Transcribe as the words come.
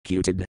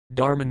executed,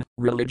 dharman,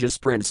 religious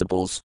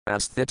principles,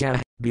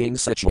 asthita, being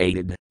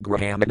situated,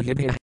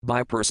 grahamadhibha,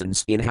 by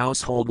persons in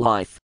household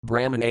life,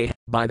 brahmane,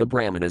 by the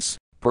brahmanas,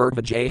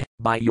 purvajay,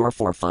 by your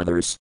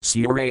forefathers,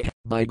 sure,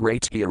 by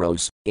great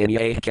heroes,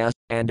 inyaka,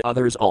 and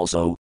others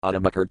also,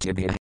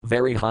 uttamakartibha,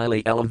 very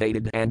highly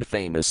elevated and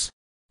famous.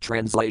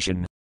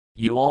 Translation.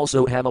 You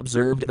also have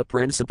observed the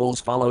principles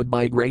followed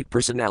by great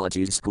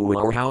personalities who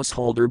are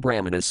householder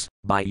brahmanas,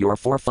 by your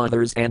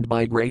forefathers and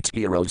by great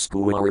heroes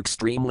who are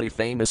extremely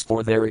famous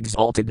for their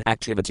exalted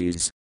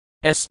activities.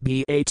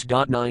 SB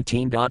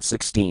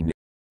 8.19.16.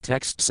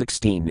 Text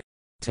 16.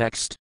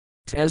 Text.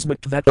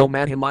 Tesmat veto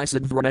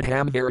madhimisad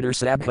vranadham veridar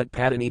sabhat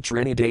padani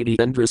trinidadi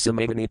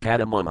indrasamagani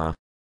padamama.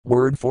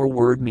 Word for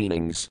word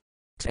meanings.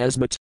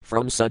 Tesmat,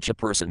 from such a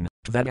person,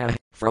 Tveta,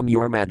 from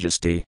your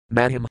majesty,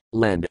 Madhim,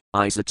 lend,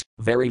 Isat,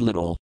 very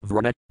little,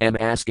 Vranat, am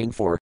asking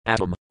for,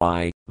 Atom,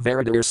 I,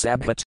 Veridar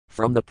Sabhat,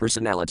 from the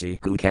personality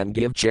who can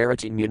give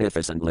charity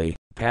munificently,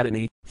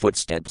 Padani,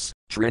 footsteps,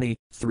 Trini,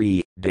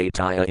 3,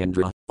 Dataya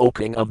Indra, O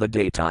king of the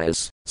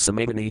Datayas,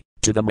 Samagani,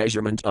 to the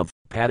measurement of,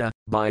 Pada,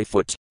 by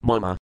foot,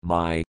 Mama,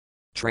 my.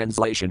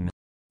 Translation.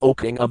 O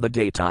king of the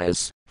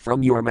Datayas,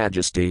 from your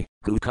majesty,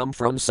 who come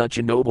from such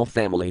a noble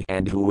family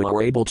and who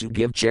are able to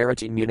give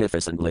charity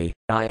munificently,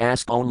 I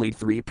ask only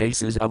 3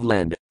 paces of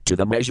land, to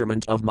the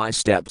measurement of my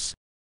steps.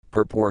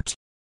 Purport.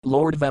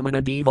 Lord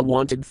Vamanadeva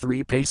wanted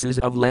 3 paces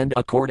of land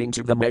according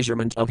to the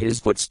measurement of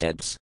his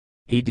footsteps.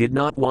 He did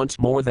not want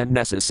more than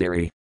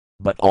necessary.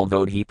 But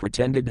although he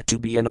pretended to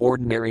be an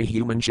ordinary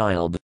human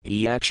child,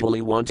 he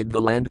actually wanted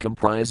the land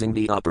comprising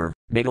the upper,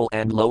 middle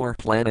and lower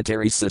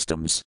planetary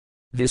systems.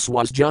 This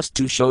was just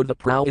to show the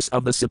prowess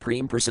of the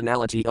Supreme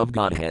Personality of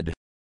Godhead.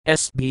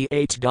 SB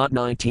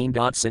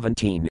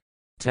 8.19.17.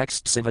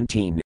 Text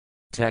 17.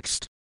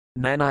 Text.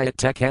 Nanayat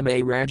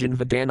tekame rajan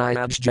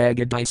vadanayaj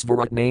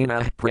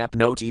jagadisvaratnana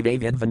prapnoti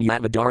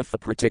vavidvanyavidartha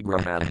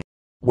pratigraha.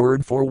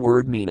 Word for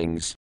word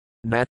meanings.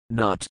 Nat,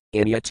 not,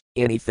 inyat,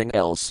 anything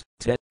else,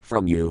 te,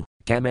 from you,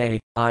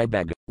 kame, I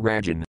beg,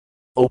 rajan.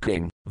 O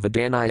king,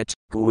 Vadanayat,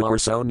 who are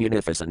so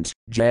munificent,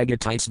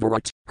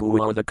 Jagatisvarat,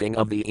 who are the king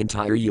of the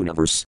entire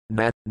universe,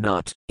 Nat,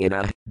 not, in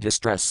a,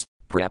 distress,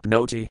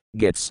 Prapnoti,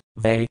 gets,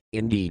 Ve,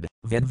 indeed,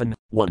 Vidvan,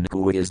 one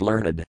who is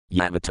learned,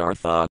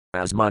 Yavatartha,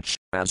 as much,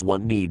 as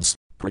one needs,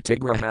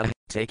 Pratigraha,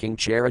 taking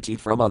charity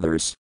from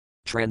others.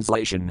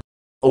 Translation.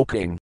 O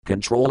king,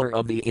 controller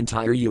of the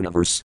entire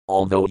universe,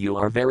 although you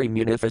are very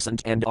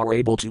munificent and are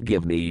able to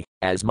give me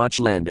as much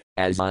land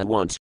as I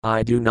want,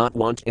 I do not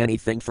want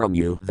anything from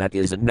you that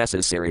isn't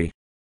necessary.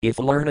 If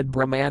learned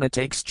Brahmana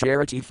takes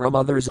charity from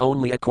others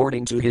only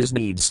according to his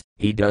needs,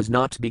 he does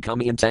not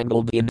become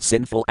entangled in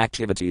sinful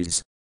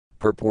activities.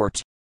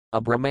 Purport. A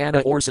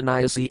Brahmana or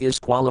sannyasi is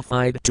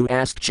qualified to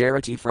ask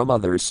charity from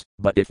others,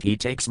 but if he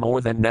takes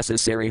more than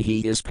necessary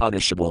he is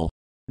punishable.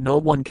 No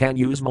one can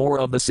use more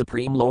of the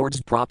Supreme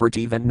Lord's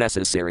property than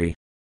necessary.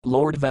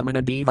 Lord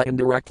Vamanadeva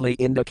indirectly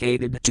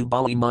indicated to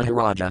Bali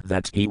Maharaja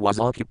that he was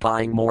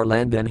occupying more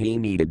land than he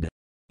needed.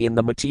 In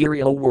the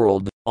material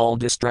world, all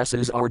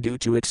distresses are due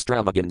to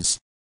extravagance.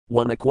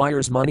 One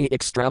acquires money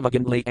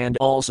extravagantly and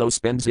also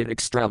spends it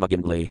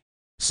extravagantly.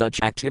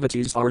 Such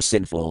activities are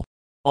sinful.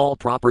 All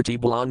property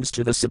belongs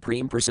to the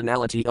Supreme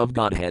Personality of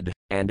Godhead,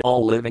 and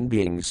all living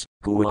beings,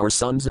 who are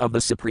sons of the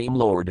Supreme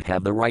Lord,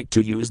 have the right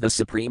to use the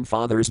Supreme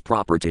Father's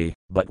property,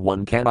 but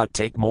one cannot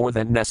take more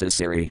than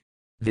necessary.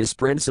 This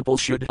principle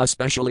should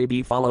especially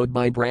be followed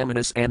by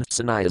Brahmanas and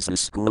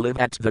sannyasis who live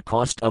at the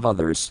cost of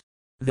others.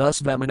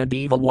 Thus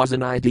Vamanadeva was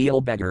an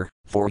ideal beggar,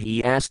 for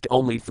he asked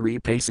only 3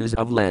 paces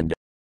of land.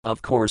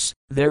 Of course,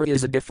 there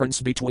is a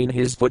difference between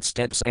his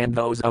footsteps and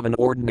those of an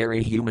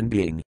ordinary human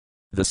being.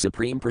 The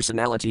Supreme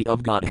Personality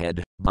of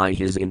Godhead, by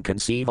his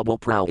inconceivable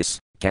prowess,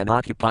 can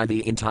occupy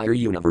the entire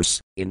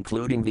universe,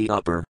 including the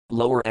upper,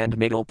 lower and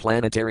middle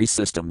planetary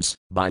systems,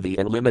 by the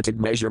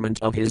unlimited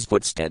measurement of his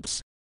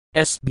footsteps.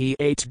 SB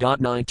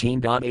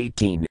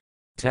 8.19.18.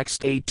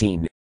 Text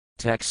 18.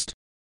 Text.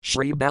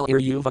 Shri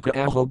Balir Yuvaka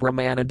Aho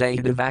Brahmana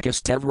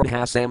Dehidavakas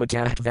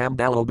Tevrahasamatat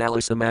Vamdalo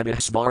Balisamadih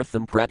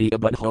Svartham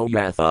Pratyabadho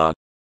Yatha.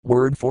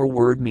 Word for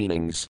word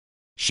meanings.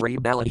 Shri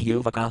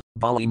Balahuvaka,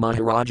 Bali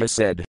Maharaja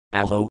said,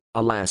 Aho,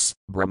 alas,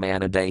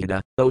 Brahmana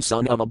Dehida, O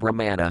son of a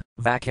Brahmana,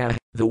 Vaka,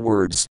 the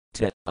words,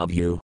 te, of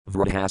you,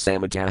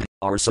 Vrahasamata,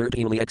 are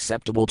certainly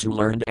acceptable to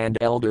learned and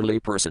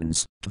elderly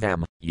persons,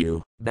 Tvam,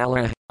 you,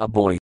 Bala, a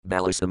boy,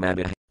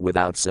 Balisamada,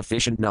 without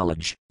sufficient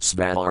knowledge,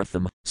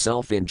 Svartham,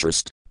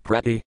 self-interest,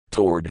 Prati,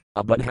 toward,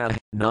 Abadha,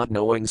 not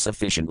knowing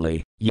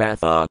sufficiently,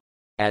 Yatha,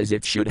 as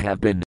it should have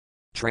been.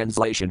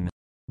 Translation.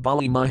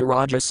 Bali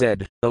Maharaja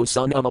said, O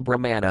son of a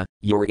Brahmana,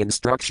 your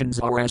instructions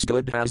are as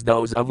good as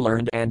those of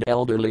learned and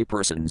elderly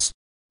persons.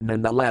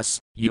 Nonetheless,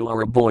 you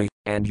are a boy,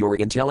 and your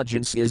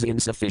intelligence is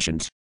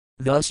insufficient.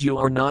 Thus you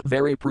are not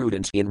very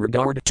prudent in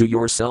regard to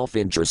your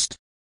self-interest.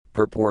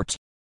 Purport.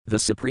 The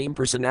Supreme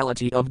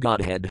Personality of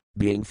Godhead,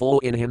 being full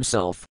in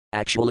himself,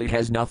 actually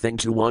has nothing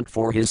to want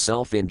for his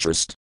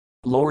self-interest.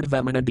 Lord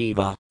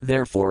Vamanadeva,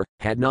 therefore,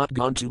 had not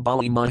gone to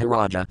Bali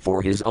Maharaja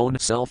for his own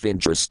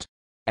self-interest.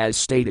 as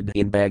stated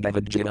in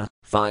Bhagavad Gita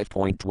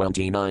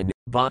 5.29,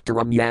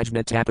 Bhaktaram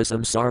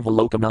Yajnatapasam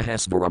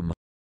Sarvalokam.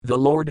 The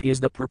Lord is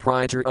the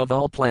proprietor of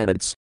all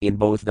planets, in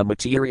both the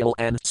material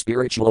and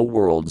spiritual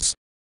worlds.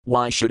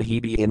 Why should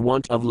he be in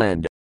want of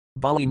land?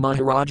 Bali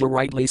Maharaja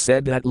rightly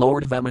said that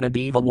Lord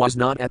Vamanadeva was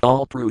not at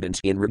all prudent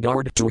in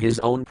regard to his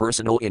own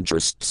personal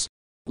interests.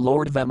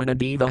 Lord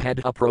Vamanadeva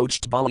had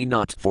approached Bali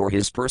not for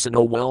his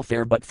personal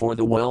welfare but for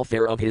the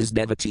welfare of his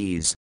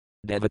devotees.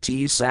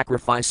 Devotees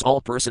sacrifice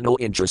all personal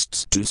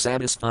interests to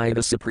satisfy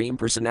the Supreme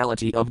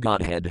Personality of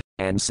Godhead,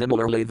 and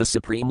similarly the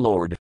Supreme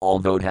Lord,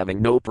 although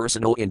having no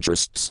personal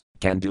interests,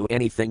 can do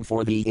anything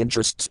for the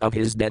interests of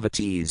his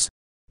devotees.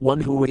 One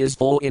who is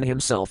full in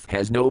himself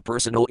has no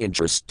personal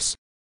interests.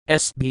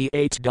 SB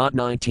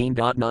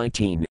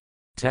 8.19.19.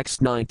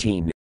 Text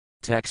 19.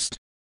 Text.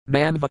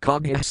 Man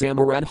vakagya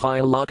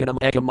samaradhya lakanam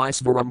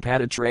ekamaisvaram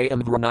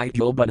padatrayam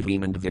vranityo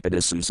budhimand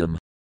vipadasusam.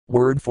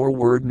 Word for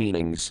word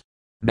meanings.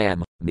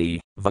 Mam,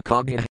 me,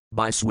 vakagya,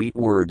 by sweet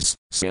words,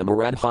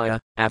 samaradhya,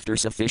 after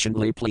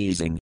sufficiently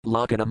pleasing,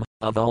 lakanam,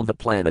 of all the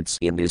planets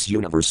in this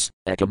universe,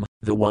 ekam,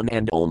 the one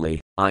and only,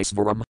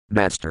 Isvaram,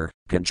 master,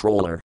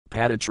 controller,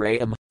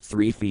 padatrayam,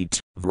 3 feet,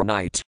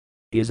 vranite,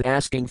 is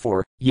asking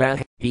for,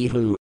 he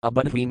who, a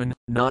budhiman,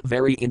 not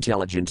very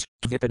intelligent,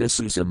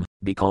 vipadasusam,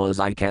 because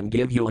I can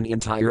give you an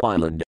entire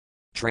island.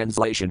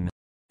 Translation.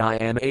 I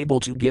am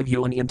able to give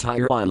you an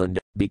entire island,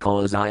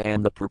 because I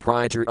am the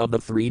proprietor of the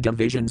 3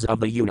 divisions of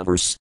the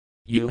universe.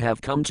 You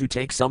have come to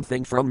take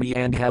something from me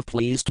and have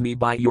pleased me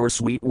by your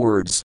sweet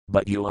words,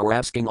 but you are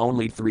asking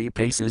only 3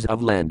 paces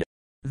of land.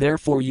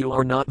 Therefore you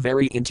are not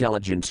very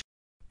intelligent.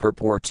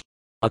 Purport.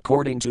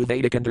 According to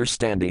Vedic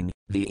understanding,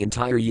 the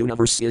entire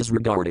universe is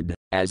regarded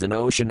as an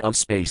ocean of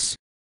space.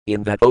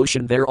 In that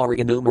ocean there are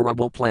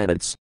innumerable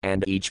planets,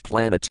 and each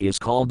planet is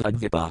called a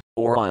dvipa,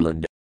 or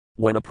island.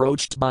 When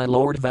approached by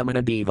Lord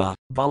Vamanadeva,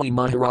 Bali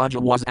Maharaja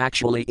was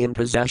actually in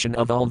possession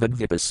of all the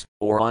dvipas,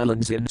 or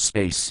islands in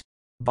space.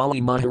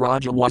 Bali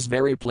Maharaja was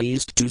very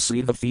pleased to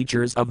see the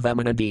features of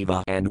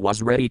Vamanadeva and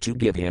was ready to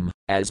give him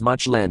as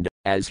much land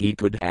as he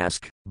could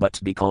ask, but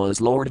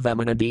because Lord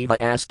Vamanadeva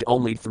asked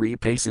only 3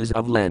 paces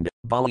of land,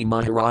 Bali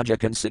Maharaja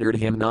considered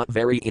him not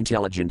very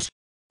intelligent.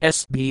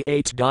 SB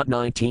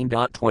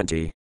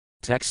 8.19.20.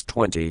 Text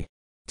 20.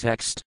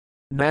 Text.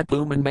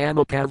 Natpuman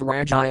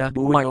mamapavrajaya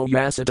buayo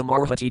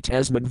yasatamarhati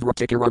tasmad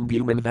vratikaram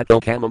buman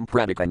vatokamam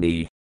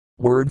pradikani.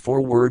 Word for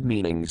word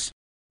meanings.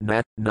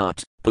 Nat,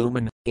 not,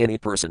 puman, any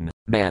person,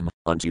 mam,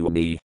 unto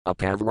me,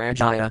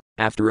 apavrajaya,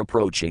 after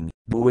approaching,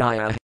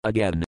 buaya,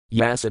 again,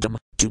 yasatam,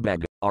 to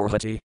beg,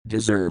 arhati,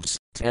 deserves,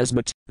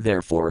 tasmat,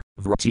 therefore,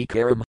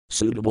 vratikaram,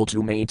 suitable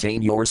to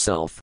maintain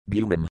yourself,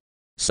 bumam.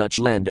 Such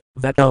land,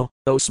 vato,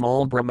 O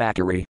small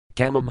brahmachari,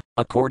 kamam,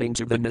 according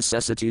to the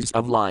necessities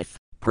of life,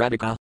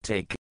 pradika,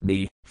 take,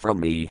 me, from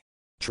me.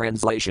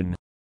 Translation.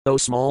 O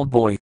small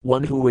boy,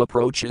 one who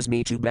approaches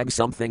me to beg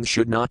something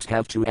should not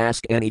have to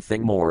ask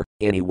anything more,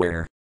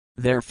 anywhere.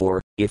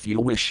 Therefore, if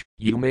you wish,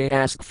 you may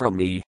ask from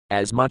me,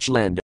 as much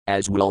land,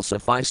 as will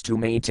suffice to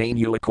maintain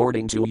you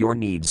according to your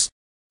needs.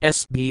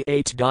 SB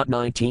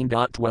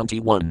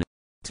 8.19.21.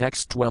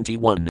 Text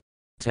 21.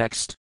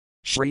 Text.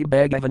 Shri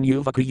Bhagavan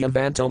Yuvakaya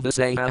Vanto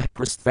Visaya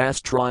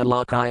Prasthastri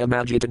Lakaya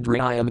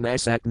Majitandriyam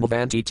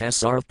Nasakmavanti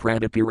Tesarv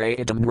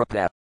Pradipirayatam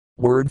Nrapa.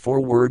 Word for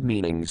word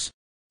meanings.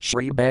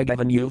 Shri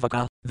Bhagavan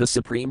Yuvaka, the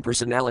Supreme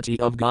Personality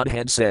of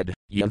Godhead said,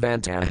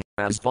 Yavanta,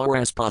 as far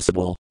as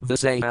possible,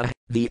 Visaya,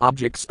 the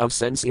objects of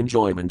sense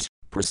enjoyment,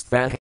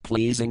 Prastha,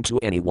 pleasing to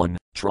anyone,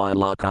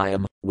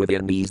 Trilakayam,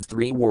 within these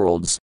 3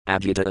 worlds,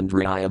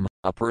 Ajitandriyam,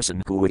 a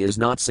person who is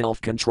not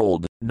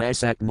self-controlled,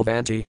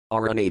 Nasakmavanti,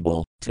 are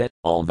unable,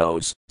 all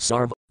those,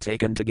 Sarv,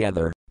 taken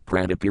together,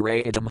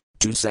 Pradipirayatam,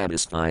 to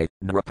satisfy,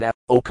 Nrapa,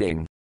 O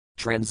king.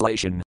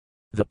 Translation.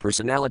 The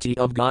personality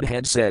of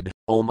Godhead said,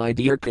 O my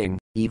dear king,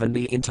 even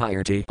the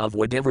entirety of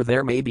whatever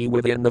there may be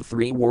within the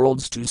 3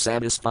 worlds to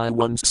satisfy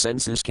one's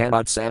senses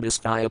cannot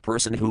satisfy a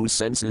person whose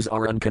senses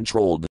are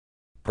uncontrolled.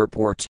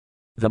 Purport.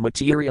 The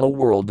material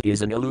world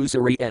is an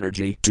illusory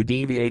energy to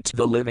deviate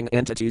the living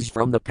entities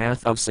from the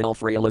path of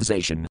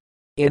self-realization.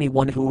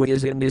 Anyone who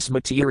is in this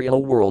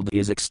material world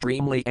is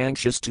extremely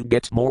anxious to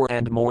get more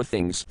and more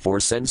things for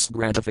sense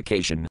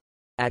gratification.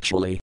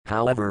 Actually,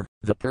 however,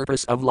 the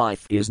purpose of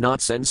life is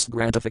not sense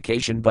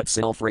gratification but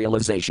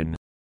self-realization.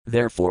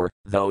 Therefore,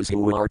 those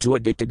who are too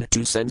addicted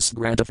to sense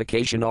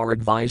gratification are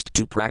advised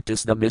to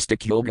practice the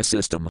mystic yoga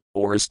system,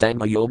 or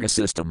Astanga yoga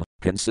system,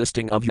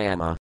 consisting of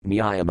yama,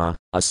 niyama,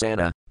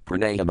 asana,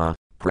 pranayama,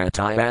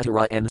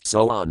 pratyahara and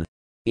so on.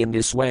 In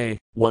this way,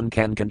 one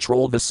can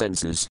control the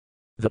senses.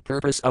 The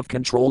purpose of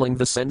controlling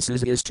the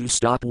senses is to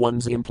stop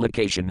one's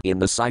implication in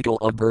the cycle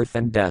of birth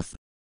and death.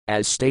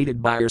 As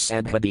stated by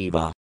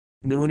Sadhadeva.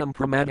 Nunam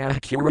pramana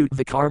kurut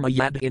vikarma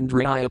yad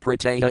indriya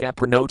prataya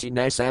pranoti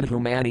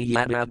nasadhumani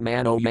yad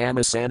atmano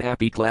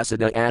yamasanapi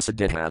klasada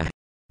asadiha.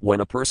 When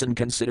a person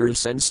considers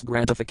sense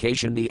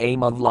gratification the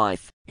aim of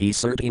life, he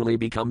certainly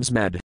becomes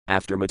mad,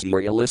 after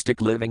materialistic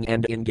living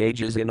and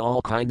engages in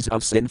all kinds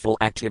of sinful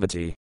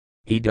activity.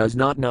 He does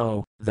not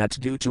know that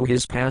due to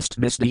his past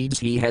misdeeds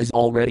he has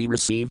already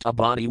received a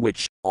body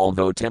which,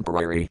 although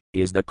temporary,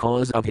 is the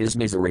cause of his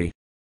misery.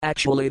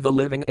 Actually, the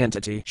living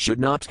entity should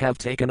not have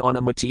taken on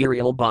a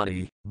material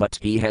body, but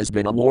he has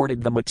been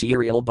awarded the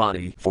material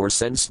body for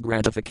sense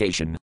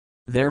gratification.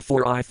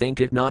 Therefore, I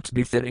think it not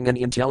befitting an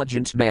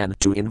intelligent man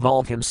to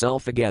involve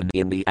himself again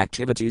in the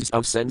activities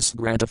of sense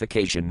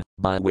gratification,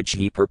 by which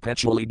he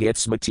perpetually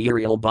gets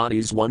material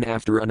bodies one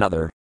after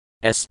another.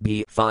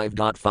 SB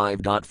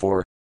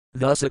 5.5.4.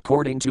 Thus,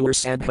 according to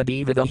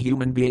Ursadhadeva, the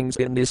human beings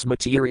in this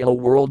material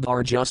world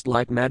are just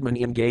like madmen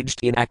engaged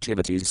in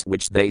activities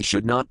which they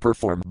should not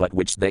perform but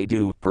which they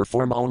do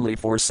perform only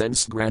for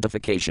sense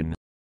gratification.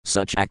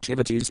 Such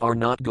activities are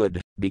not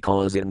good,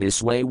 because in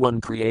this way one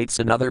creates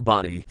another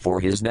body for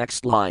his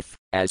next life,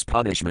 as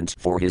punishment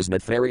for his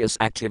nefarious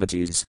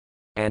activities.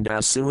 And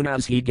as soon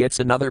as he gets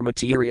another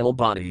material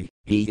body,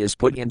 he is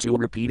put into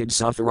repeated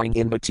suffering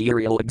in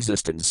material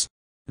existence.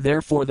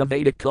 Therefore, the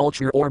Vedic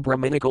culture or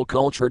Brahminical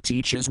culture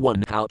teaches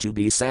one how to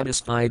be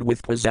satisfied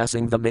with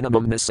possessing the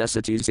minimum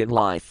necessities in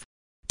life.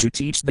 To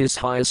teach this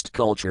highest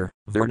culture,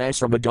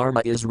 Varnasrama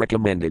Dharma is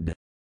recommended.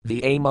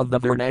 The aim of the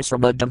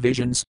Varnasrama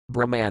divisions,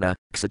 Brahmana,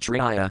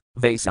 Kshatriya,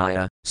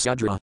 Vaisya,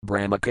 Sudra,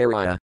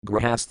 Brahmacharya,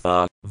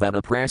 Grahastha,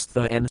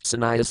 Vanaprastha, and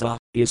Sannyasa,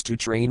 is to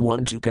train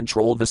one to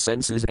control the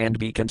senses and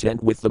be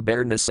content with the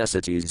bare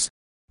necessities.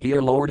 Here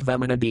Lord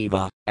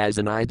Vamanadeva, as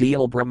an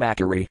ideal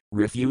Brahmachari,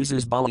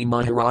 refuses Bali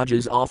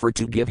Maharaja's offer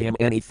to give him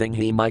anything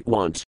he might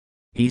want.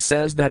 He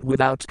says that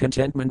without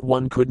contentment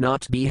one could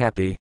not be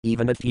happy,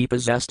 even if he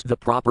possessed the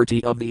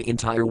property of the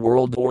entire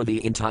world or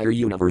the entire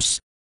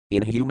universe.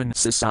 In human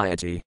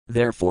society,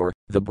 therefore,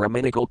 the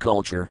Brahminical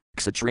culture,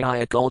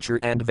 Kshatriya culture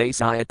and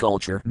Vaisya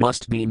culture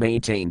must be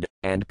maintained,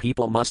 and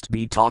people must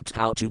be taught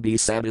how to be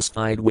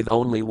satisfied with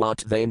only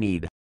what they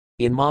need.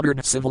 In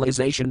modern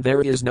civilization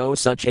there is no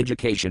such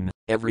education,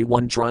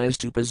 everyone tries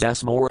to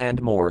possess more,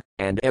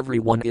 and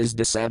everyone is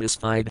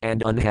dissatisfied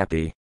and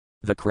unhappy.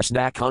 The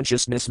Krishna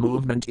consciousness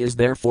movement is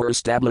therefore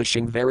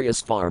establishing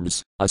various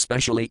farms,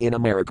 especially in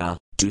America,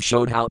 to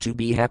show how to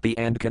be happy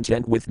and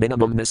content with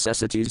minimum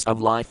necessities of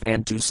life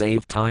and to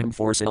save time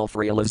for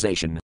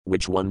self-realization,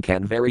 which one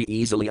can very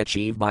easily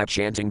achieve by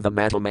chanting the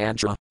Mata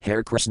mantra,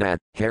 Hare Krishna,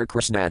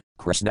 Krishna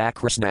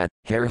Krishna,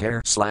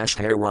 Hare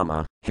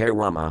Rama,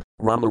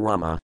 Rama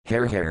Rama,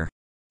 Hare.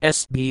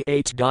 SB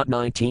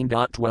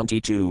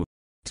 8.19.22.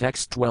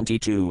 Text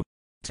 22.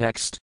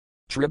 Text.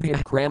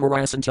 Tribhya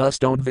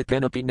Kramarasantuston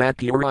Vipinapi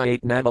Natpurayat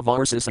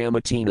Navavarsis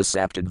Amatina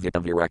Saptad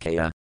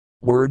Vitavirakaya.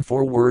 Word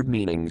for word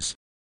meanings.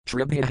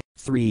 Tribhya,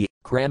 3,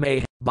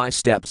 Krame, by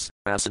steps,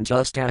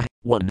 Asantusta,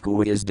 one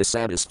who is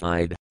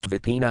dissatisfied,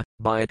 Vipina,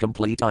 by a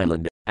complete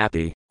island,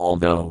 Api,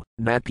 although,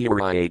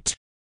 Natpurayat,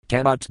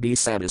 cannot be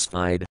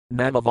satisfied,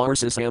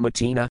 Navavarsis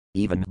Amatina,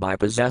 even by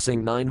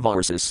possessing 9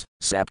 varsis,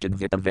 Saptad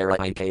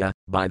Vitavirakaya,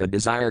 by the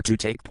desire to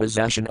take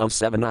possession of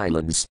 7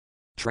 islands.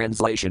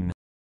 Translation.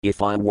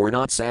 If I were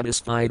not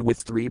satisfied with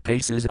 3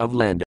 paces of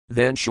land,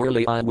 then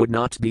surely I would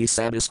not be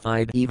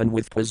satisfied even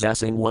with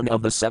possessing one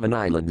of the 7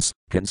 islands,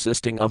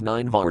 consisting of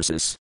 9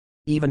 varsis.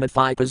 Even if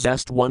I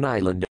possessed 1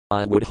 island,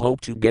 I would hope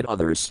to get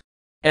others.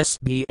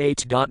 SB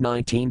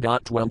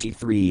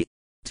 8.19.23.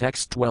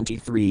 Text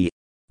 23.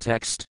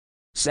 Text.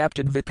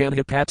 Saptad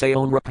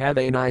Vipinhipatayon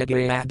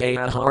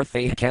Rapadanayagayadaya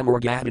Harthe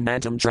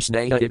Kamorgadanatam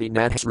Trasnaya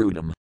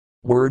Ibinatsrudam.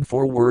 Word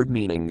for word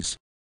meanings.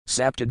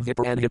 Saptad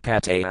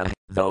Vipanhipataya,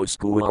 those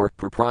who are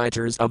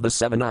proprietors of the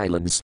 7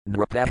 islands,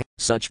 Nrapa,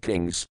 such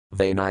kings,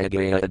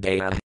 Vainayagaya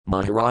Adaya,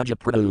 Maharaja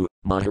Prabhu,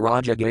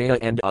 Maharaja Gaya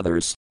and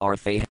others,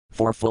 Arthe,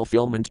 for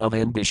fulfillment of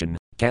ambition,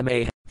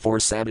 Kame, for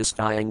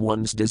satisfying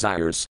one's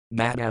desires,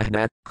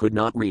 Gadahnat, could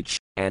not reach,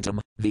 Antam,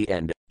 the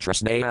end,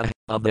 Trasnaya,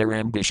 of their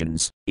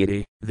ambitions,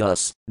 Iti,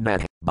 thus,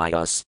 Nat, by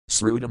us,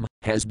 Srudam,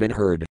 has been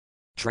heard.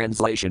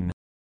 Translation.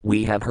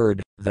 We have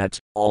heard that,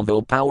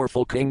 although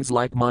powerful kings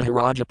like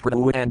Maharaja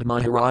Prabhu and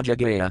Maharaja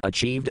Gaya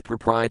achieved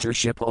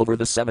proprietorship over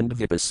the 7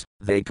 dvipas,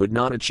 they could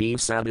not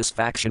achieve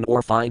satisfaction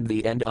or find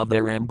the end of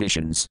their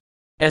ambitions.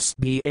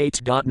 SB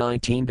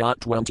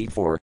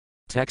 8.19.24.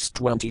 Text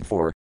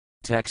 24.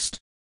 Text.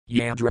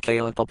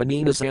 Yadrakaya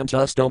Papanina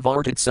Santusto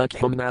Vartat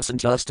Sukham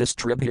Nasantustus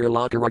Tribhir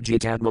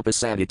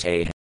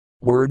Lakarajitadmapasadite.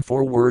 Word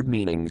for word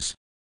meanings.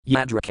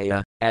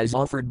 Yadrakaya, as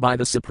offered by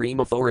the supreme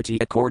authority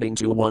according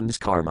to one's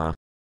karma.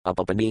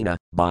 Apapanina,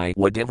 by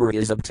whatever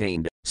is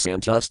obtained,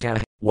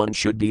 Santusta, one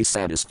should be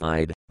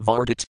satisfied,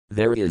 Vartat,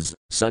 there is,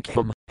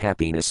 Sukham,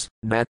 happiness,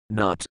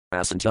 not,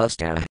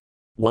 Asantusta,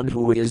 one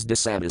who is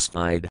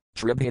dissatisfied,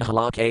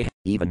 Tribhihalake,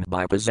 even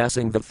by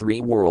possessing the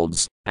 3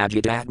 worlds,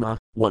 Ajidatma,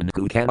 one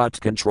who cannot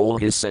control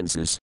his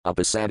senses,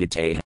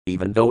 Apasadite,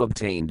 even though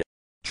obtained.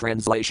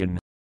 Translation.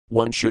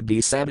 One should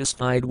be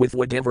satisfied with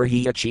whatever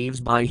he achieves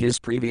by his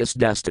previous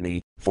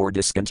destiny, for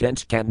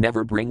discontent can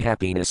never bring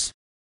happiness.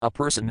 A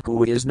person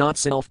who is not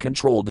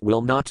self-controlled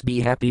will not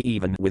be happy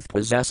even with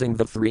possessing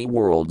the 3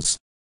 worlds.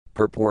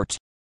 Purport.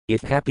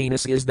 If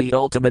happiness is the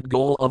ultimate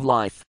goal of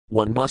life,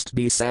 one must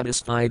be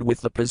satisfied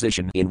with the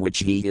position in which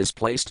he is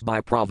placed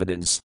by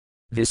providence.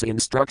 This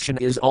instruction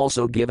is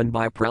also given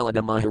by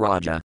Prahlada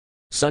Maharaja.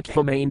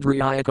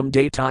 Sukhamendriyakam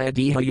dataya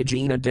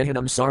dehayajina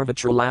dehanam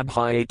sarvatra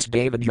labhyate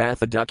David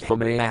yatha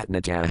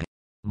dukhamayatnata.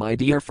 My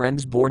dear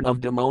friends born of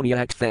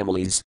demoniac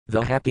families,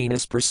 the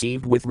happiness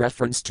perceived with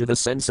reference to the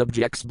sense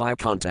objects by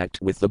contact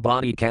with the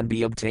body can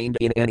be obtained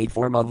in any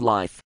form of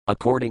life,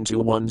 according to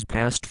one's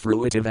past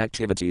fruitive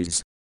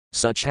activities.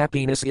 Such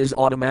happiness is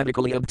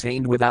automatically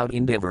obtained without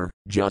endeavor,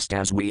 just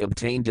as we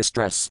obtain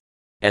distress.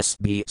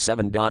 SB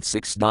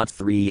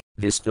 7.6.3.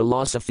 This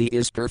philosophy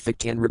is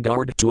perfect in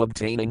regard to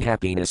obtaining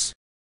happiness.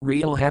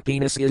 Real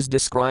happiness is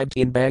described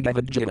in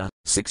Bhagavad Gita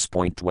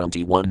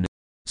 6.21.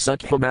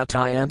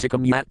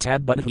 Sukhamatayantikam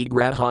yattad buddhi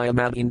grahayam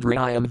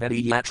indriyam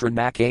vedi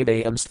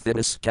yatranakavayam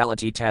sthitis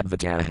kalati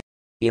tadvata.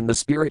 In the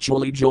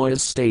spiritually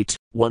joyous state,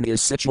 one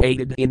is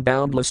situated in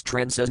boundless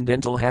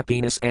transcendental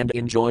happiness and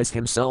enjoys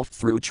himself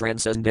through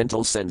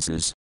transcendental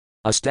senses.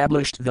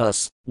 Established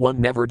thus,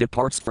 one never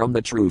departs from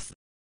the truth.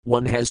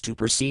 One has to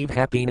perceive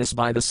happiness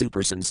by the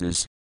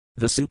supersenses.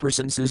 The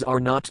supersenses are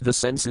not the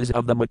senses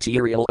of the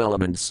material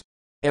elements.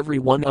 Every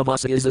one of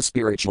us is a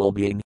spiritual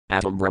being,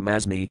 Atam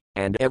Brahmasmi,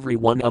 and every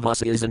one of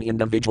us is an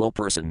individual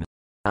person.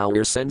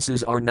 Our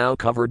senses are now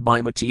covered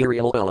by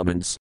material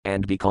elements,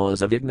 and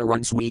because of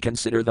ignorance we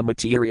consider the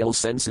material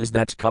senses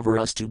that cover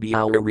us to be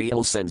our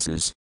real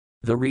senses.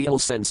 The real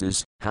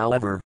senses,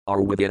 however,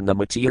 are within the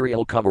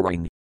material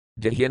covering.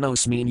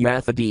 Dehinosmin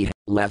yathadi,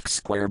 left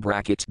square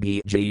bracket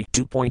BG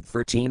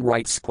 2.13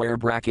 right square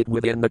bracket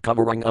within the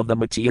covering of the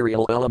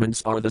material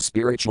elements are the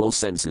spiritual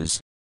senses.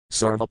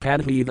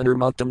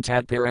 Sarvapadhivanarmuktam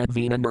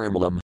tadparadvina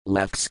nirmalam,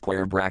 left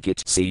square bracket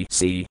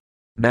CC.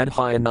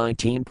 Madhya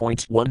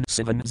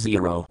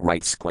 19.170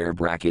 right square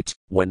bracket.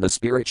 When the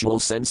spiritual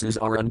senses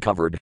are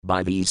uncovered,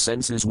 by these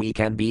senses we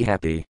can be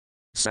happy.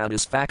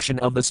 Satisfaction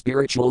of the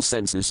spiritual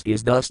senses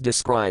is thus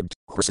described,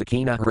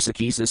 Hrsakina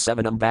Hrsakisa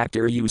 7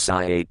 Bhaktir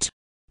Usai 8.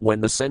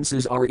 When the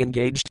senses are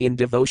engaged in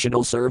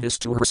devotional service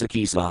to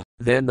Hrsakisa,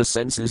 then the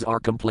senses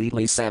are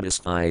completely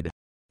satisfied.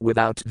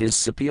 Without this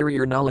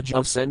superior knowledge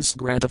of sense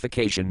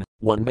gratification,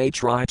 one may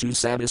try to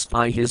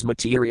satisfy his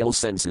material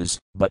senses,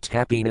 but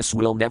happiness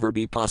will never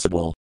be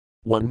possible.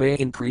 One may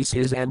increase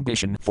his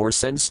ambition for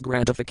sense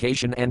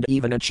gratification and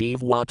even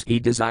achieve what he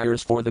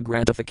desires for the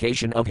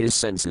gratification of his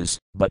senses,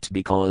 but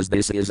because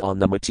this is on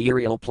the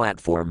material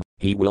platform,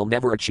 he will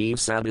never achieve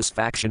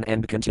satisfaction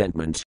and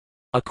contentment.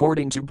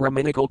 According to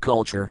Brahminical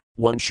culture,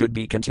 one should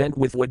be content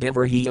with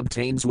whatever he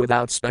obtains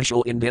without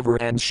special endeavor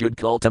and should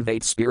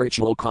cultivate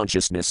spiritual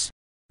consciousness.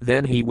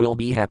 Then he will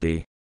be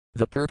happy.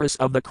 The purpose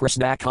of the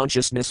Krishna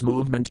consciousness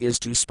movement is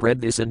to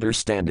spread this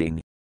understanding.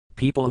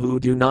 People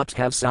who do not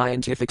have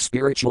scientific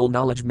spiritual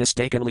knowledge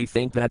mistakenly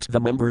think that the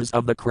members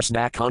of the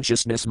Krishna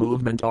consciousness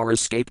movement are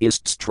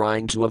escapists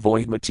trying to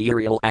avoid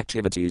material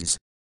activities.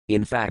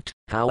 In fact,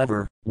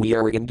 however, we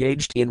are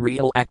engaged in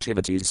real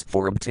activities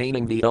for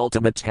obtaining the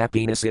ultimate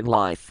happiness in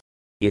life.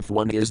 If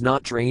one is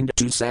not trained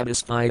to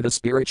satisfy the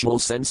spiritual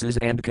senses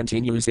and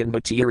continues in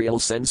material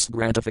sense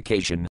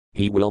gratification,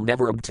 he will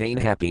never obtain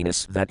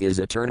happiness that is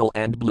eternal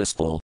and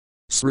blissful.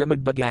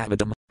 Srimad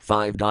Bhagavatam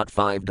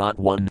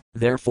 5.5.1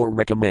 therefore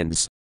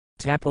recommends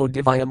Tapo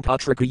Divyam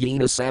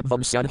Patrakayena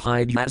Sabvam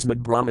Sadhyasmad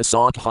Brahma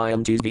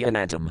Sakhayam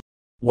Tisvyanantam.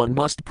 One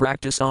must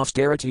practice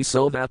austerity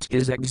so that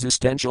his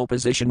existential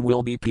position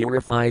will be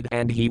purified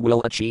and he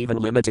will achieve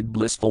unlimited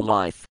blissful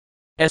life.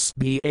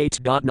 SB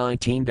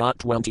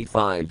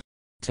 8.19.25.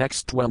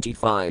 Text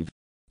 25.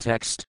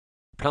 Text.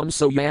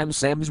 Kamso yam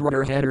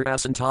samsrutter header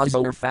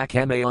asantazo or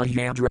fakamaya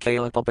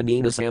yadrakaya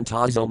papanina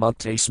santazo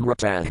mukte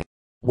smrata.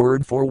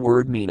 Word for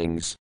word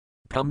meanings.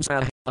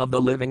 Kamsa, of the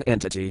living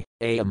entity,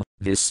 ayam,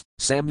 this,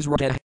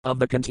 samsrata, of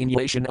the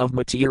continuation of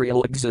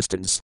material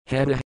existence,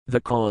 heda, the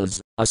cause,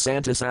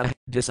 asantasa,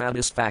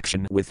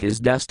 dissatisfaction with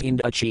his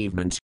destined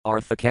achievement,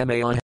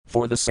 arthakamaya,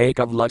 for the sake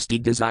of lusty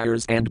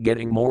desires and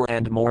getting more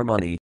and more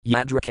money,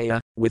 yadrakaya,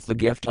 with the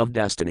gift of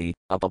destiny,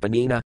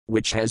 apapanina,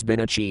 which has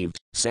been achieved,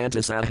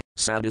 santasa,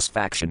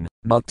 satisfaction,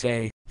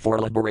 mukte, for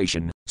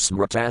liberation,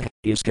 smrata,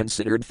 is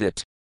considered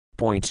fit.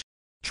 Point.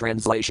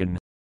 Translation.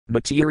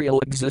 Material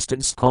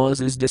existence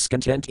causes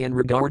discontent in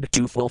regard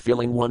to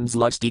fulfilling one's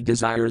lusty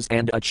desires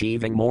and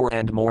achieving more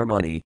and more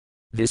money.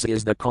 This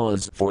is the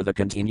cause for the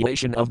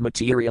continuation of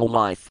material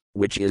life,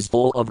 which is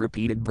full of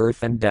repeated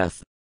birth and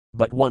death.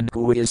 But one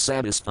who is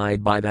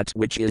satisfied by that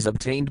which is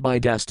obtained by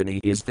destiny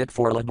is fit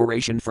for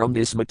liberation from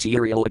this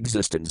material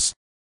existence.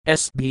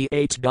 SB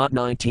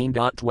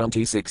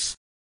 8.19.26.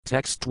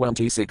 Text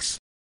 26.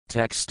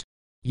 Text.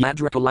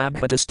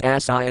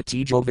 Yadrakalabhatastasaya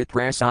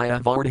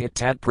tijoviprasaya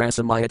vardhitat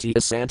prasamayati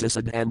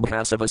asantasad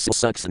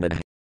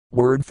ambhasavasasuksanad.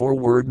 Word for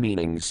word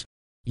meanings.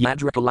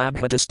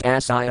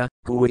 Yadrakalabhatastasaya,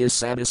 who is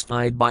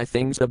satisfied by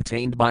things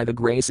obtained by the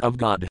grace of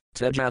God,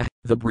 Teja,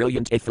 the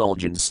brilliant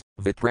effulgence,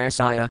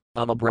 Viprasaya,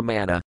 of a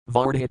Brahmana,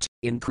 Vardhit,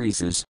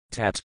 increases,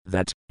 Tat,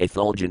 that,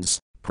 effulgence,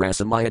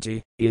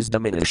 Prasamayati, is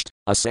diminished,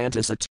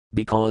 Asantasat,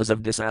 because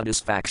of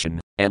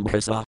dissatisfaction,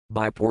 Ambhasa,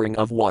 by pouring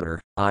of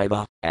water,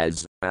 Iva,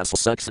 as,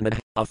 Asasuksanad,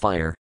 a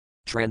fire.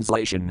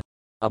 Translation.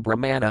 A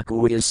Brahmana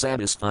who is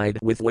satisfied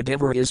with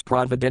whatever is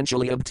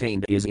providentially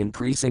obtained is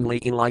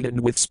increasingly enlightened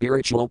with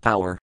spiritual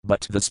power,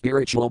 but the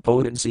spiritual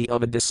potency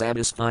of a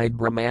dissatisfied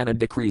Brahmana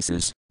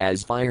decreases,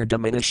 as fire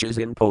diminishes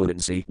in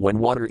potency when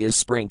water is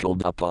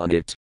sprinkled upon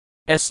it.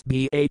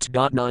 SB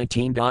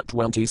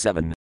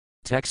 8.19.27.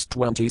 Text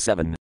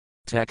 27.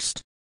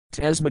 Text.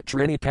 Tasmat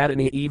Trini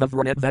Padani Eva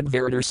Vranat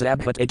Vedverider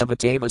Sabhat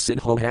Etavatava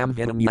Sinhoham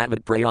Vinam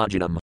Yavat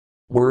Prayojanam.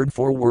 Word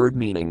for word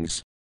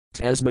meanings.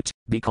 Tasmat,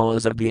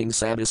 because of being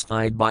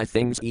satisfied by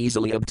things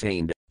easily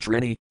obtained.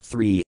 Trini,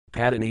 3,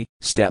 Padani,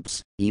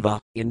 steps, Eva,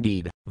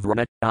 indeed,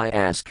 Vranat, I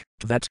ask,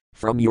 Tvat,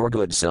 from your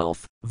good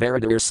self,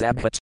 Veridir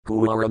Sabhat,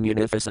 who are a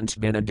munificent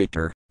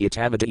benedictor,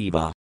 Itavata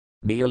Eva.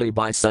 Merely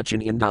by such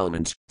an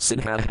endowment,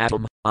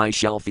 Sinhahatam, I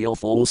shall feel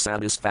full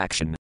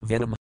satisfaction,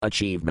 Vinam,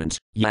 achievement,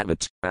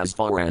 Yavat, as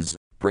far as,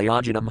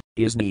 Prayojanam,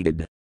 is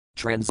needed.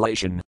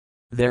 Translation.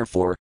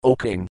 Therefore, O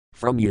king,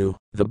 from you,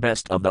 the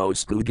best of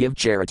those who give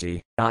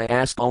charity, I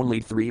ask only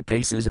 3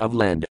 paces of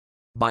land.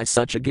 By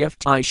such a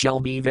gift I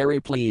shall be very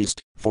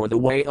pleased, for the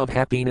way of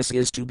happiness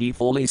is to be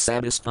fully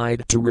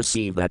satisfied to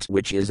receive that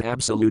which is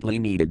absolutely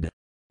needed.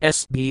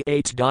 SB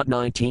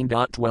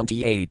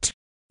 8.19.28.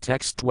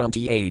 Text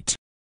 28.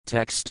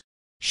 Text.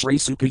 Shri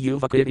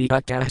Sukayuvakiti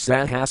Bhaktah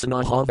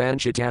Sahasana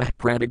Havanchitah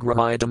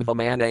Pradigrahidam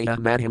Vamanaya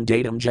Madhim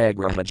Datam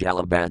Jagraha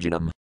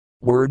Jalabhajanam.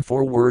 Word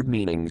for word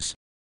meanings.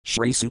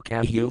 Shri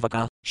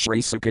Sukayuvaka, Shri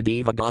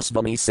Sukadeva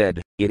Goswami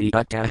said, Iti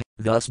Bhaktah,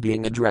 thus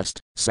being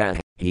addressed, Sah,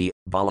 he,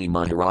 Bali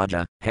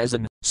Maharaja,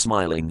 Hazan,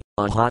 smiling,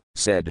 Aha,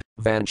 said,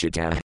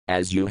 Vanchitah,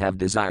 as you have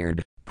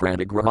desired,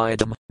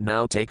 Pradigrahidam,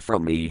 now take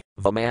from me,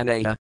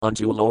 Vamanaya,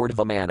 unto Lord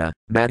Vamana,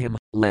 Madhim,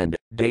 lend,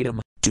 Datam,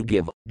 to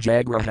give,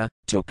 Jagraha,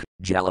 took,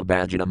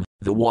 Jalabhajanam,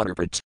 the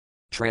waterpit.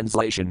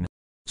 Translation.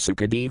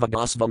 Sukadeva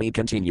Goswami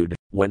continued,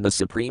 when the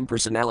Supreme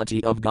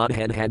Personality of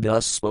Godhead had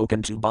thus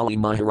spoken to Bali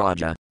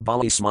Maharaja,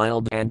 Bali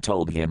smiled and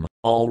told him,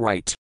 all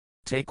right.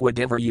 Take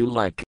whatever you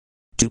like.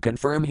 To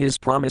confirm his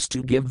promise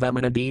to give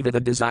Vamanadeva the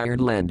desired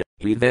land,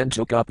 he then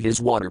took up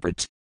his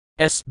waterpit.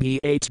 SB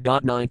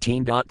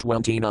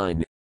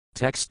 8.19.29.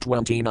 Text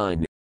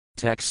 29.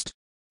 Text.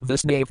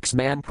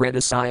 Visnavksman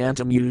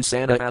pradasayantam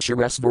usana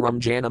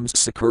asharesvaram janams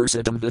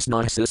sakursatam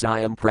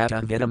visnahsisayam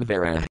prata vidam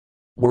vera.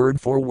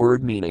 Word for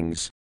word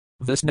meanings.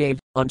 Visnave,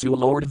 unto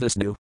Lord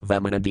Vishnu,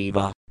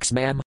 Vamanadeva,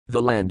 Ksmam,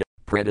 the land,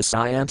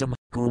 Pradasayantam,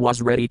 who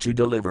was ready to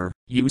deliver,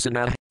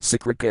 Usana,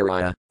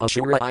 Sakrakaraya,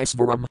 Ashura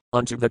Isvaram,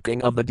 unto the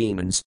king of the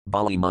demons,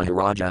 Bali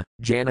Maharaja,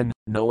 Janan,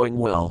 knowing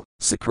well,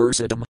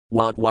 Sakursatam,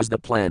 what was the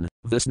plan,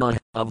 Visna,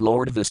 of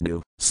Lord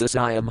Vishnu,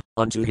 Sisayam,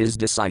 unto his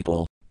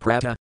disciple,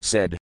 Prata,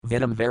 said,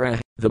 Vidam Vera,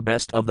 the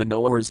best of the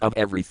knowers of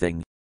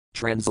everything.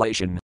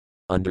 Translation.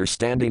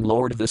 Understanding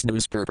Lord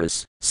Vishnu's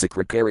purpose,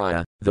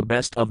 Sakrakaraya, the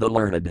best of the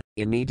learned,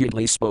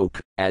 immediately spoke,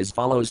 as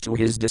follows to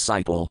his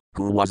disciple,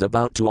 who was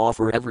about to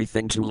offer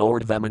everything to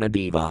Lord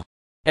Vamanadeva.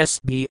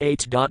 SB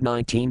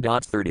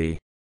 8.19.30.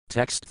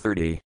 Text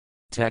 30.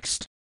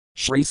 Text.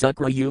 Shri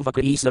Sukra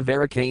Yuvaka Isa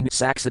Varakane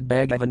Saksad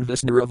Bhagavan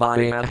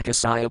Visnaravaya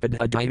Kasayapad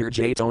Aditer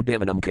Jato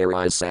Divanam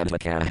Karai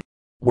Sadhaka.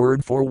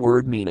 Word for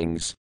word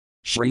meanings.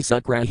 Shri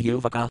Sukra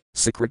Yuvaka,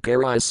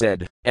 Sakrakarai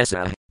said,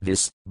 Esa,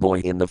 this, boy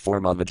in the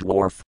form of a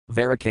dwarf,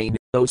 Varakane,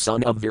 O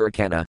son of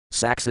Virakana,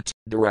 Saksat,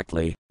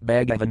 directly,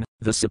 Bhagavan,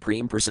 the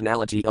Supreme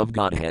Personality of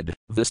Godhead,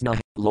 Visna,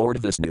 Lord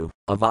Vishnu,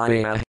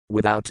 Avaya,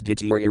 without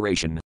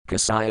deterioration,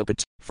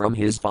 Kasayapat, from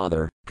his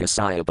father,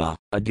 Kasayapa,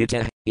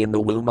 Adita, in the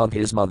womb of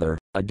his mother,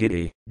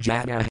 Aditi,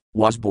 Jata,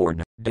 was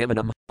born,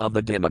 Divanam, of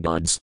the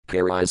demigods,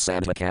 Karai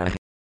Sadhaka,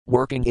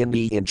 working in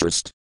the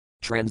interest.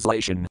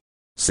 Translation.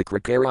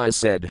 Sakrakarai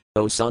said,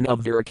 O son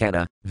of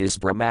Virakana, this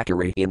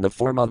Brahmachari in the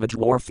form of a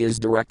dwarf is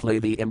directly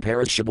the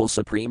imperishable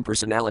Supreme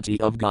Personality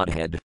of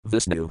Godhead,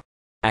 Vishnu.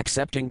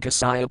 Accepting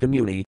Kasayapa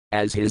Muni,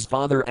 as his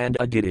father and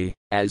Aditi,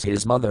 as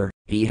his mother,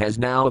 he has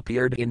now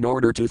appeared in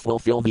order to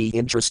fulfill the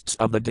interests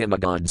of the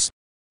demigods.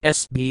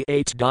 SB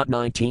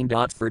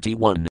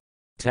 8.19.31.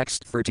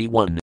 Text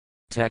 31.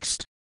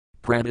 Text.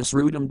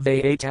 Pradisrudam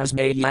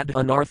Vayatasme Yad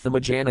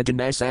Anarthamajana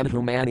Dinasan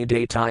Humani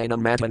Datayanam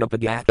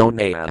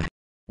Matanapadyatonaya.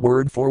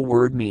 Word for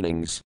word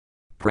meanings.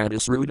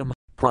 Pradisrudam,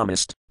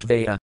 promised,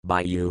 Tvaya,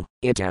 by you,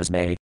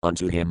 itasme,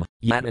 unto him,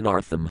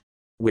 Yadanartham,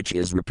 which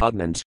is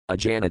repugnant,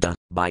 Ajanata,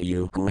 by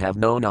you who have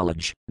no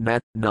knowledge,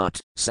 Nat, not,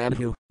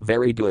 Sadhu,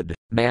 very good,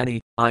 Mani,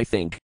 I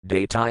think,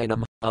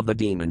 Datayanam, of the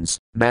demons,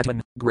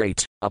 Matan,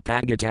 great,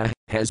 Apagata,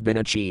 has been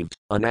achieved,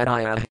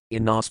 Anadaya,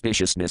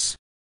 inauspiciousness.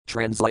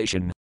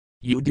 Translation.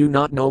 You do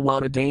not know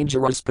what a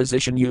dangerous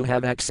position you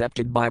have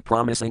accepted by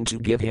promising to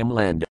give him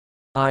land.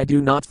 I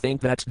do not think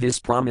that this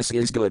promise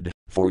is good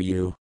for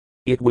you.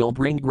 It will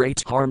bring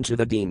great harm to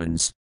the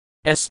demons.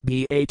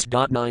 SB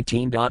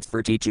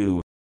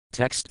 8.19.32.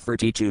 Text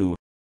 32.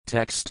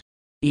 Text.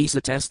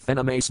 Isates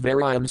thenames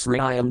variam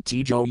sriam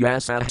tijo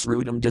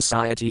yasahsrudam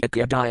dasayati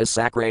akyadaya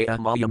sakraya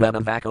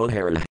mayamana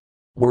vakohara.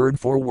 Word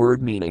for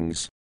word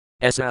meanings.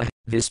 Esa,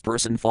 this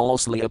person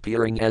falsely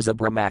appearing as a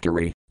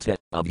Brahmachari,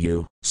 of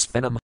you,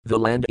 Sphenam, the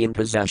land in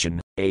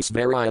possession,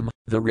 Asvariam,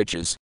 the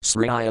riches,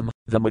 Sriyam,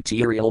 the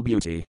material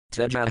beauty,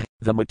 Teja,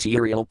 the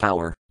material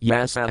power,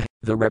 Yasa,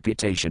 the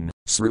reputation,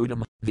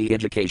 Srudam, the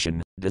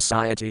education,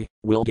 Dasayati,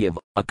 will give,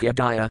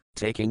 Akadaya,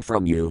 taking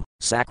from you,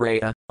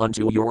 Sakraya,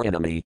 unto your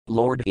enemy,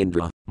 Lord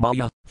Indra,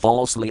 Maya,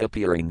 falsely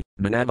appearing,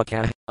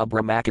 Manavaka, a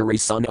Brahmachari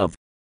son of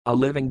a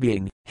living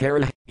being,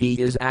 Hari,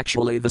 he is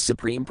actually the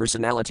Supreme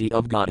Personality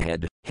of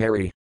Godhead,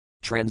 Hari.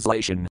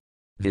 Translation.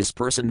 This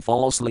person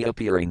falsely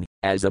appearing,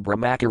 as a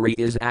Brahmachari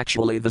is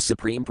actually the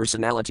Supreme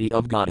Personality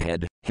of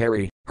Godhead,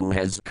 Hari, who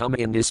has come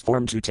in this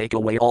form to take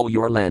away all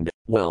your land,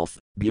 wealth,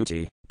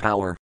 beauty,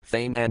 power,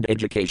 fame and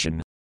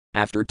education.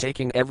 After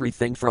taking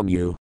everything from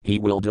you, he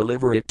will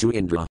deliver it to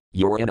Indra,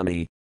 your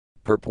enemy.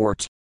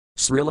 Purport.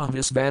 Srila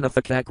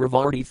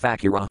Visvanathakakravarti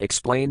Thakura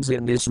explains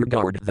in this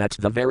regard that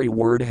the very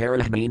word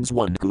Hari means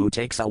one who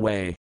takes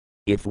away.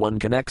 If one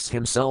connects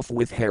himself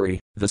with Hari,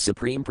 the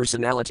Supreme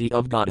Personality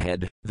of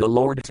Godhead, the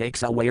Lord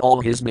takes away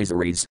all his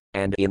miseries,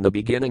 and in the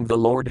beginning the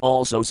Lord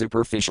also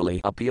superficially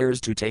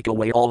appears to take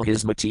away all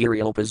his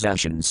material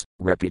possessions,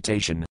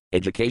 reputation,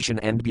 education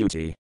and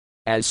beauty.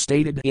 As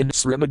stated in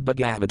Srimad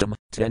Bhagavatam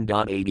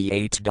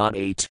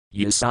 10.88.8,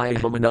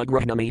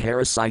 Yasayahamanugrahnami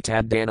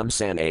Harasitad Danam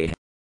Sane.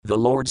 The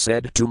Lord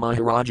said to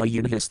Maharaja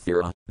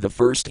Yudhisthira, the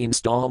first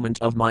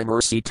installment of my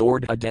mercy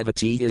toward a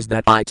devotee is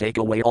that I take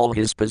away all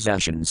his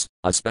possessions,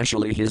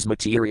 especially his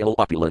material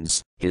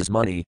opulence, his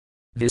money.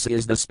 This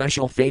is the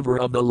special favor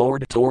of the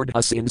Lord toward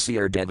a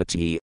sincere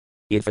devotee.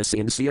 If a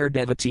sincere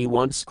devotee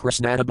wants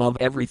Krishna above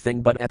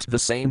everything but at the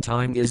same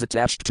time is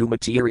attached to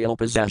material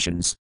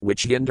possessions,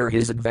 which hinder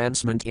his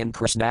advancement in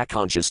Krishna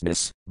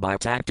consciousness, by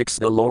tactics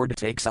the Lord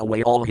takes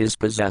away all his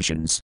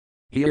possessions.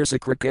 Here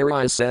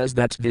Sakrakarya says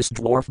that this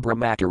dwarf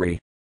Brahmachari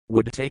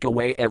would take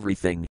away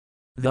everything.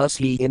 Thus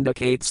he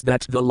indicates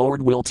that the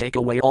Lord will take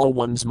away all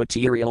one's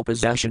material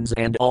possessions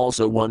and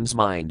also one's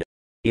mind.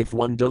 If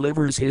one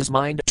delivers his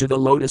mind to the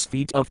lotus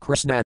feet of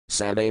Krishna,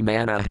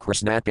 Savamana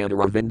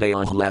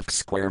Krishnapanaravindaya left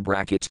square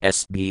bracket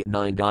SB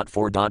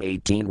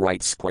 9.4.18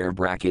 right square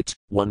bracket,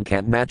 one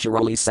can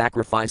naturally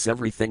sacrifice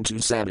everything to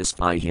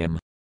satisfy him.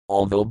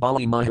 Although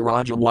Bali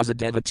Maharaja was a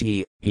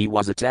devotee, he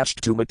was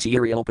attached to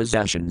material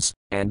possessions,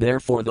 and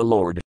therefore the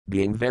Lord,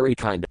 being very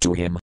kind to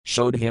him,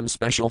 showed him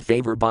special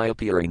favor by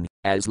appearing,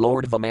 as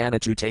Lord Vamana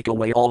to take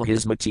away all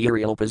his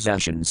material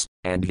possessions,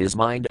 and his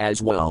mind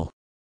as well.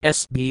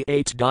 SB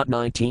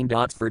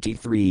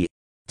 8.19.33.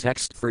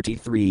 Text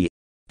 33.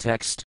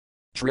 Text.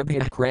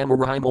 Tribhya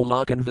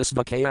Kramarimolakan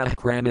Visvakaya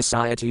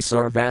Kramisayati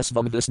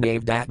Sarvasvam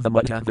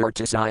Visnavdathamutta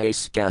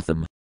Vertisayas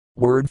Katham.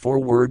 Word for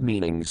word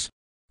meanings.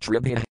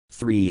 Tribhya,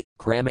 3,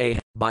 Krame,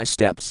 by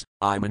steps,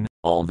 Iman,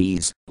 all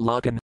these,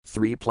 Lakan,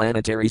 3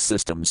 planetary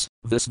systems,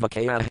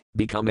 Visvakaya,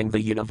 becoming the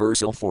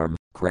universal form,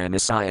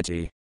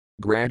 Kramisayati.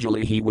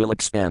 Gradually he will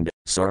expand,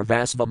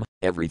 Sarvasvam,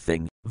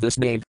 everything,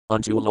 Visnave,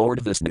 unto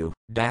Lord Vishnu,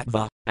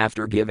 Datva,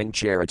 after giving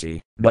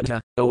charity, Mutta,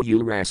 O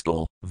you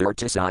rascal,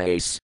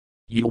 Vertisayas.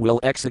 You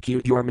will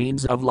execute your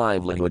means of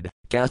livelihood,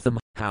 Katham,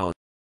 how?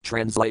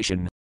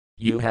 Translation.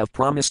 You have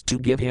promised to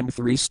give him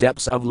 3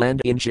 steps of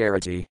land in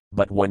charity,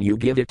 but when you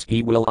give it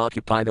he will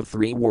occupy the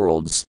 3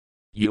 worlds.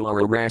 You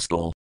are a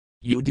rascal.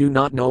 You do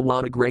not know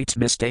what a great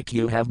mistake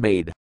you have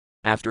made.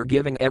 After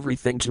giving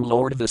everything to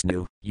Lord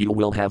Vishnu, you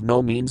will have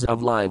no means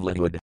of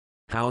livelihood.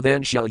 How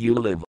then shall you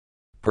live?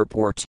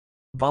 Purport.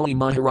 Bali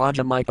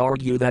Maharaja might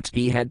argue that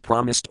he had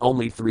promised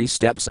only 3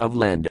 steps of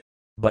land.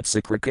 But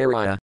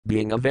Sakrakarya,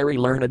 being a very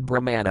learned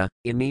Brahmana,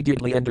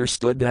 immediately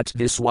understood that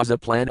this was a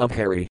plan of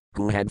Hari,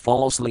 who had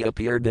falsely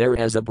appeared there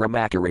as a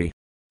Brahmachari.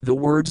 The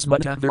words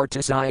Mutta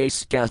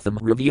Vertisayas Katham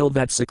reveal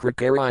that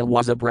Sakrakarya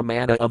was a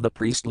Brahmana of the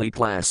priestly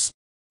class.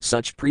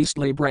 Such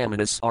priestly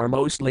Brahmanas are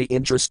mostly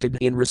interested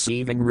in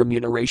receiving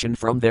remuneration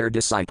from their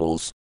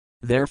disciples.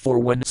 Therefore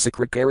when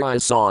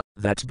Sakrakarya saw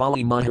that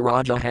Bali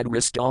Maharaja had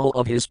risked all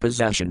of his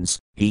possessions,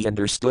 he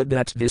understood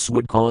that this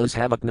would cause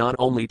havoc not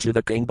only to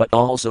the king but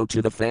also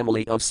to the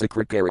family of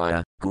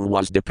Sakrakarya, who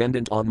was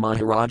dependent on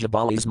Maharaja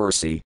Bali's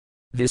mercy.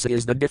 This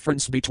is the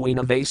difference between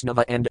a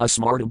Vaisnava and a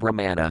Smarta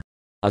Brahmana.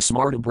 A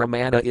Smarta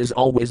Brahmana is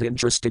always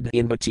interested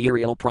in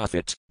material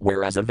profit,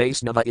 whereas a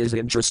Vaisnava is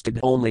interested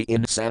only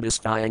in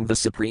satisfying the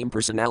Supreme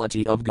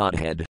Personality of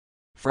Godhead.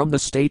 From the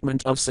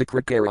statement of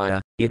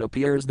Sakrakarya, it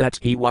appears that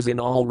he was in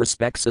all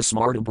respects a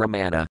Smarta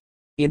Brahmana,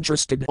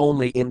 interested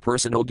only in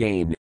personal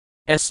gain.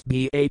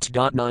 SB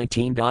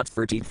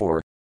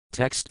 8.19.34.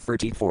 Text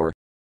 34.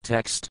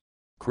 Text.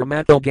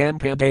 Kramatogam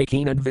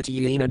padakina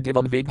dvityena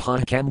divam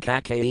vibhakam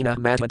kakaina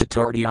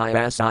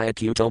matadatardiasaya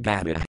kuto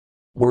gabha.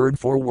 Word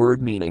for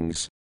word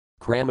meanings.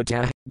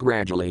 Kramata,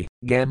 gradually,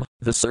 gam,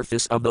 the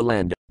surface of the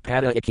land,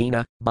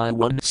 padakina, by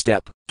 1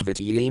 step,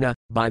 dvityena,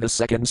 by the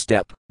 2nd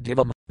step,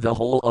 divam, the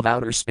whole of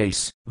outer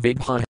space,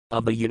 vibha,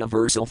 of the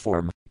universal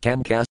form,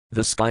 kamka,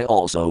 the sky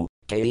also,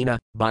 kaina,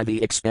 by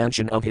the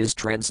expansion of his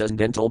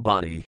transcendental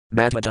body,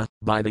 matada,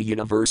 by the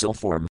universal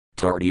form,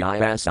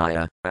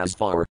 tardiasaya, as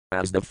far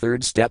as the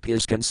 3rd step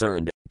is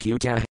concerned,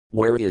 kuta,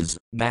 where is,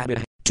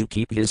 gabha, to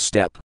keep his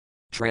step.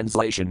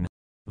 Translation.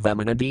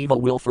 Vamanadeva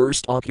will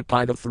first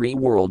occupy the three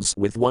worlds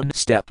with one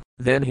step,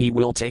 then he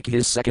will take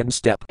his second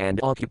step and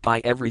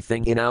occupy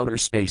everything in outer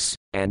space,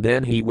 and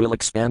then he will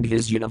expand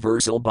his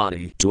universal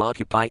body to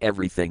occupy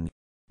everything.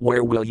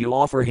 Where will you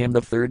offer him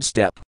the third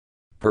step?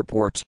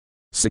 Purport.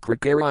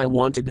 Sakrakari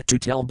wanted to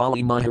tell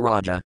Bali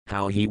Maharaja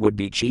how he would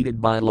be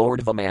cheated by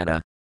Lord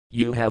Vamana.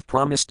 You have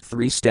promised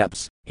 3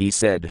 steps, he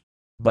said.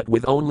 But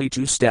with only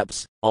 2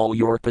 steps, all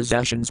your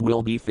possessions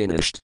will be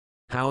finished.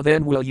 How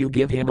then will you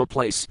give him a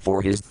place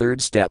for his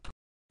third step?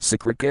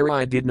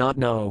 Sakrakari did not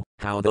know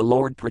how the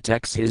Lord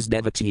protects his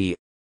devotee.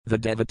 The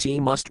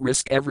devotee must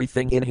risk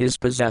everything in his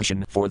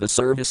possession for the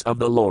service of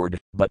the Lord,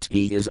 but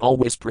he is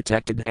always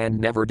protected and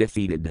never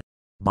defeated.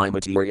 By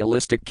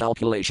materialistic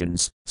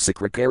calculations,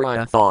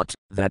 Sakrakari thought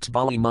that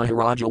Bali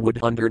Maharaja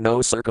would under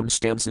no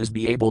circumstances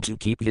be able to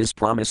keep his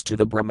promise to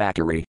the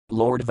Brahmachari,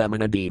 Lord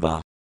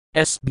Vamanadeva.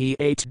 SB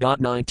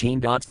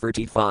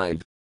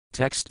 8.19.35.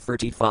 Text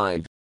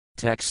 35.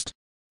 Text.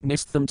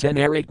 Nistham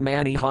tenarik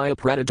mani hya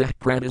pradita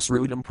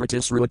pradisrudam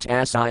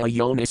pratisrutasaya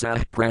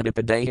yonisa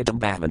pradipadehitam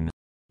bhavan.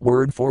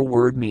 Word for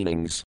word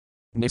meanings.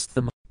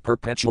 Nistham,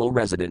 perpetual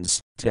residence,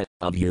 te,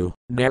 of you,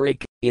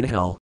 narik, in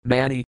hell,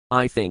 mani,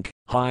 I think,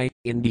 high,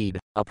 indeed,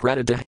 a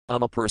pradita,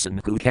 of a person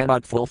who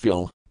cannot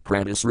fulfill,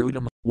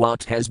 pradisrudam,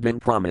 what has been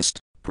promised,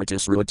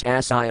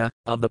 pratisrutasaya,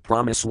 of the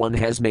promise one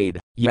has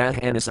made,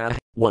 yahanisa,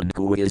 one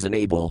who is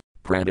unable,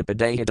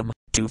 pradipadehitam,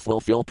 to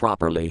fulfill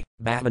properly,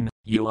 bhavan,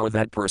 you are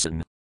that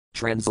person.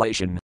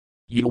 Translation.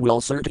 You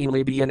will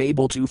certainly be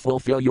unable to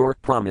fulfill your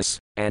promise,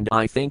 and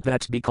I think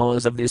that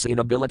because of this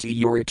inability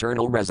your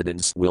eternal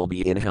residence will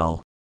be in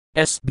hell.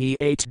 SB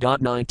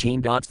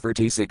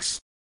 8.19.36.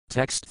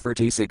 Text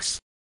 36.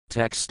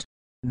 Text.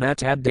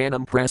 Natad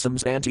danam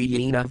prasams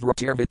anti-yena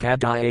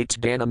vratirvipadayate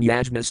danam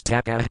yajnas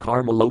tapah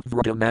karmalot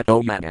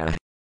vratamato yana.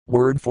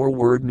 Word for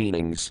word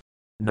meanings.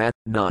 Nat,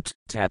 not,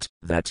 tat,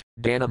 that,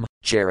 danam,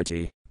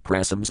 charity.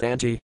 Prasams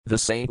anti, the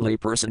saintly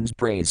person's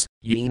praise,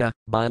 yena,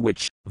 by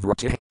which,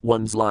 vrati,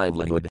 one's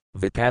livelihood,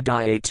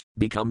 vipadayate,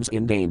 becomes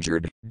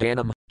endangered,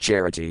 danam,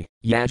 charity,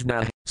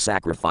 yajna,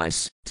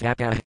 sacrifice,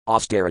 tapa,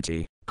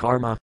 austerity,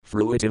 karma,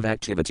 fruitive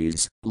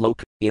activities,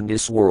 lok, in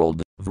this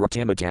world,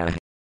 vratimata,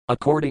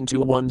 according to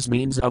one's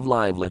means of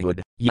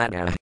livelihood,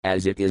 yana,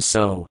 as it is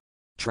so.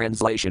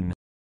 Translation.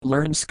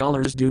 Learned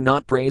scholars do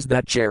not praise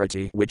that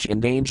charity which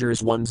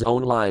endangers one's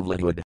own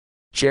livelihood.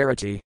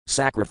 Charity,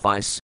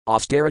 sacrifice,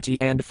 austerity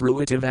and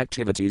fruitive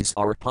activities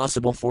are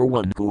possible for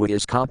one who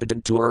is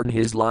competent to earn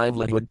his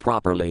livelihood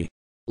properly.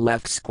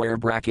 Left square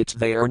bracket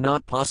they are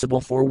not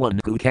possible for one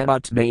who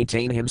cannot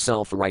maintain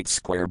himself right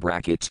square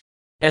bracket.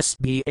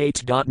 SB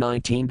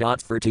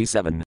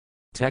 8.19.37.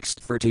 Text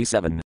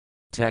 37.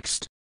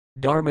 Text.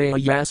 Dharmaya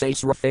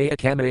yasas rafaya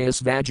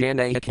kamayas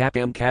vajanaya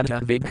kapam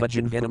kanta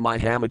vighajan vinamai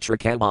hamatra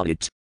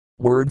kamadit.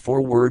 Word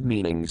for word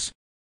meanings.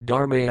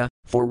 Dharmaya,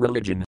 for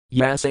religion,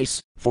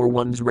 yasas, for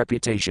one's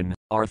reputation,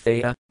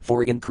 arthaya,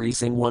 for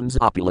increasing one's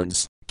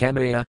opulence,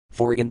 kamaya,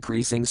 for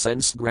increasing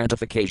sense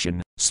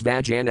gratification,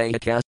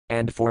 svajanayaka,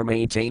 and for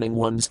maintaining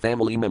one's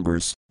family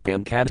members,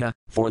 pankata,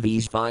 for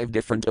these 5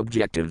 different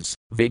objectives,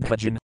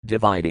 vighajan,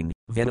 dividing,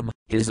 vinam,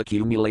 his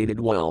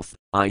accumulated wealth,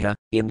 iya,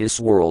 in this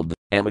world,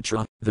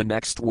 amatra, the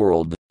next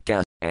world,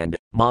 ka, and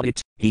madit,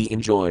 he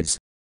enjoys.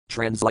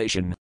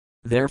 Translation.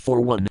 Therefore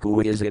one who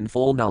is in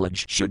full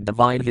knowledge should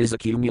divide his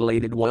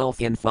accumulated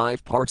wealth in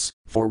 5 parts,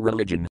 for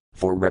religion,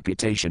 for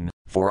reputation,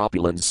 for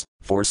opulence,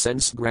 for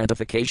sense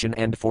gratification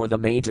and for the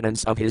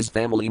maintenance of his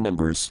family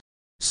members.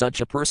 Such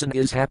a person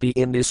is happy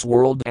in this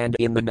world and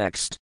in the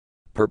next.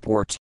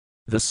 Purport.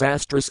 The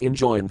Sastras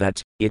enjoin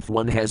that, if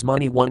one has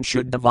money one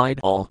should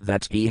divide all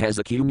that he has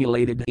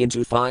accumulated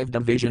into 5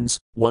 divisions,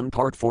 1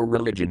 part for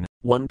religion,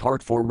 1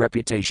 part for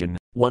reputation,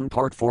 1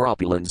 part for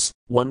opulence,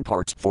 1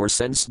 part for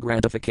sense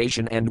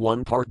gratification and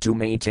 1 part to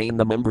maintain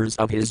the members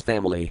of his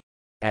family.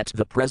 At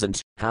the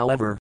present,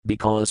 however,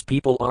 because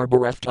people are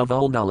bereft of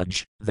all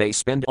knowledge, they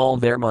spend all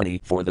their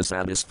money for the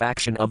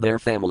satisfaction of their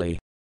family.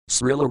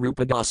 Srila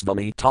Rupa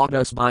Goswami taught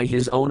us by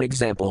his own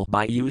example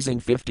by using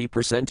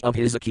 50% of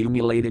his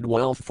accumulated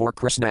wealth for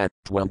Krishna,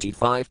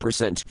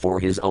 25% for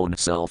his own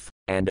self,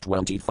 and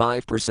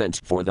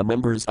 25% for the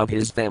members of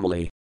his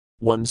family.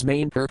 One's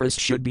main purpose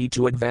should be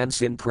to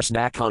advance in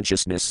Krishna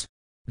consciousness.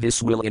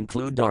 This will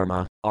include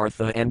dharma,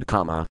 artha and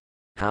kama.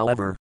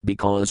 However,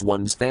 because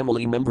one's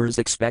family members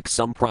expect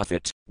some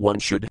profit, one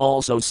should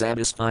also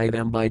satisfy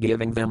them by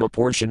giving them a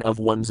portion of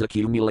one's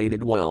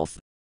accumulated wealth.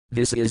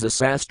 This is a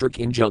sastric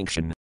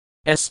injunction.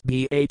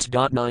 SB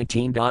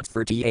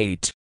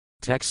 8.19.38.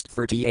 Text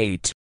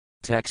 38.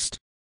 Text.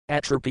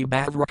 Atrapi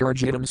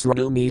bhavrakarjitam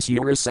sranumis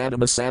urasadam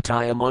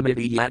asatayam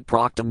uniti yat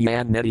proktam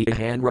yan neti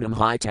ahanradam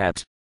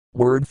hitat.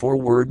 Word for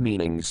word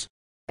meanings.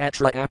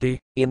 Atrapi,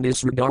 in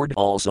this regard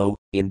also,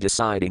 in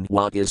deciding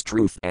what is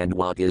truth and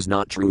what is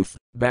not truth,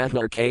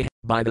 bhavarke,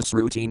 by the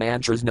Sruti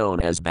mantras known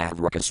as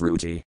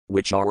Bhavrakasruti,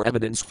 which are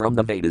evidence from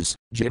the Vedas,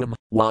 jitam,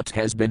 what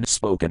has been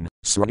spoken,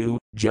 sranu,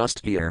 just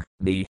hear,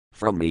 me,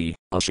 from me,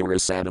 Ashura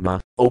Sadama,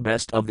 O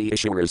best of the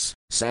Ashuras,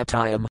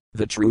 Satayam,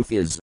 the truth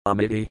is,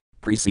 amiti,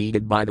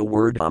 preceded by the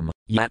word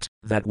yet,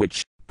 that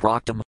which,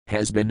 proctum,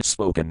 has been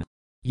spoken.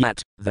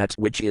 Yet, that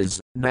which is,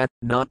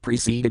 not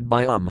preceded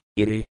by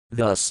iti,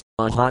 thus,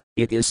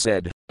 it is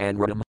said,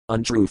 anradam,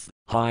 untruth,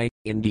 high,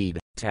 indeed,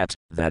 tat,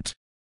 that.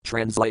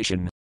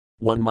 Translation.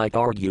 One might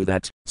argue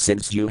that,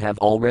 since you have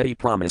already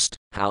promised,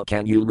 how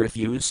can you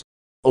refuse?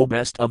 O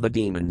best of the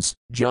demons,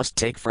 just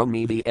take from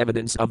me the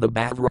evidence of the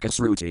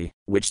Bhagavad-Sruti,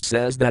 which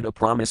says that a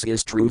promise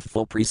is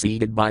truthful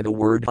preceded by the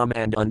word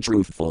and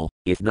untruthful,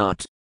 if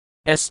not.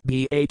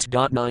 SB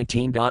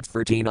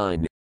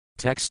 8.19.39.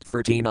 Text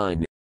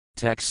 39.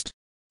 Text.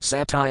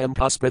 Satyam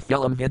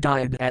puspathalam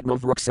vidayad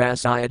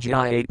atmavruksasaya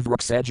jayat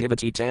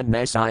vruksajivati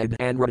tanmasayad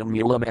anradam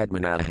mulam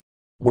admanah.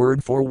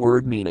 Word for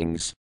word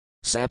meanings.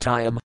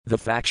 Satyam, the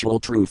factual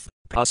truth,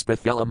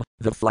 puspathalam,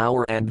 the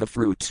flower and the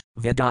fruit,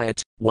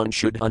 vidayat, one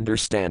should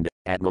understand,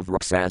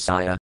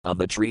 atmavruksasaya, of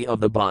the tree of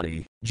the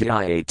body,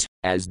 jayat,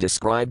 as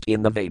described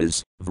in the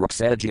Vedas,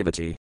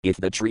 vruksajivati, if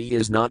the tree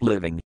is not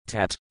living,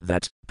 tat,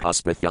 that,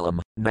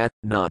 puspathalam,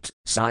 not,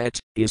 sayat,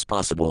 is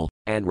possible,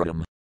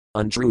 anradam,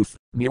 untruth,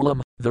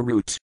 mulam, the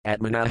root,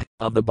 atmana,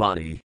 of the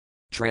body.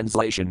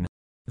 Translation.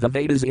 The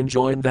Vedas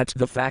enjoin that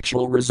the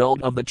factual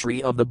result of the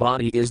tree of the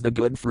body is the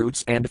good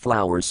fruits and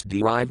flowers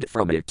derived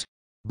from it.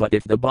 But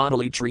if the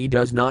bodily tree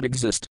does not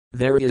exist,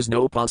 there is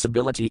no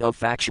possibility of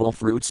factual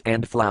fruits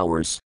and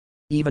flowers.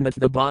 Even if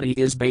the body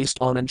is based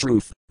on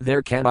untruth,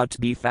 there cannot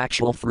be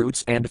factual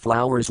fruits and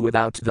flowers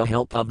without the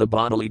help of the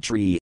bodily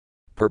tree.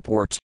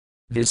 Purport.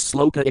 This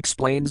sloka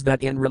explains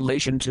that in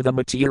relation to the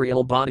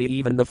material body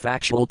even the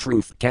factual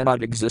truth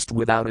cannot exist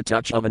without a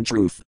touch of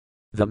untruth.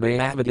 The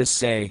Mayavadis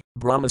say,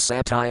 Brahma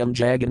Satyam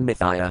Jagan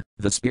Mithya,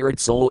 the spirit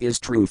soul is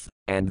truth,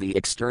 and the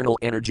external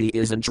energy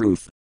is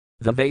untruth.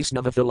 The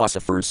Vaisnava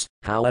philosophers,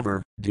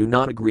 however, do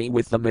not agree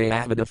with the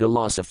Mayavada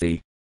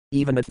philosophy.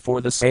 Even if for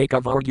the sake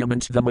of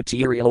argument the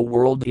material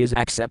world is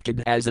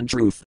accepted as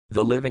untruth,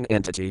 the living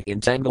entity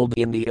entangled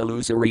in the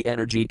illusory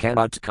energy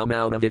cannot come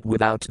out of it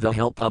without the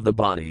help of the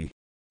body.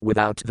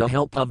 Without the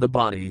help of the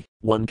body,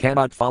 one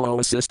cannot follow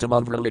a system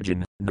of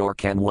religion, nor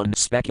can one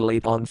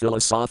speculate on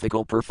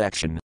philosophical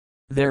perfection.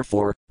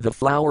 Therefore, the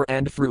flower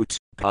and fruit,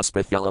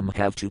 puspathalam,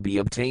 have to be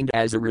obtained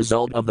as a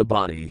result of the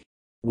body.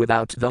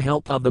 Without the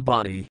help of the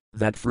body,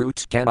 that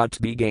fruit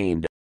cannot be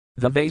gained.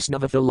 The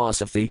Vaisnava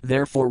philosophy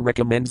therefore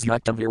recommends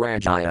yukta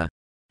virajaya.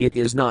 It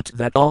is not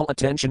that all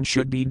attention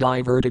should be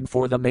diverted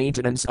for the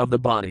maintenance of the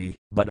body,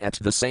 but at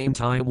the same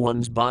time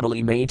one's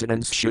bodily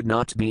maintenance should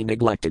not be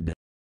neglected.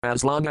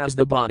 As long as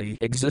the body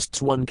exists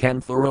one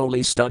can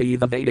thoroughly study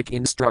the Vedic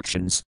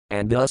instructions,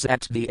 and thus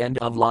at the end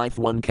of life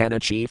one can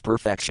achieve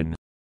perfection.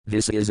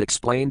 This is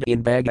explained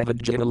in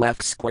Bhagavad Gita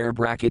left square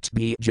bracket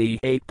BG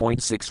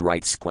 8.6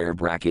 right square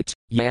bracket,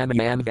 yam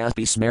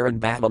vapi smaran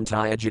bhavam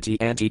tyajiti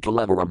anti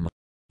kalevaram.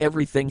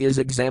 Everything is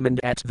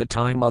examined at the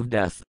time of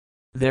death.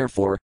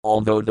 Therefore,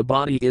 although the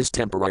body is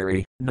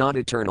temporary, not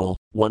eternal,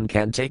 one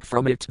can take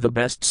from it the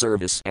best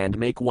service and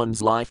make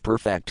one's life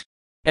perfect.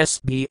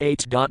 SB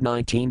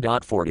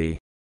 8.19.40.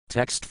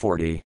 Text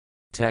 40.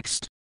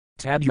 Text.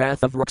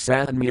 Tadyatha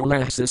vruksa and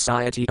mulah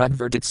society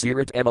advertit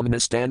sirat evam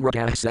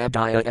nistanrakah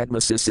sabdaya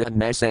atmasisa and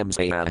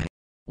nasamsaya.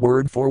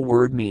 Word for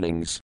word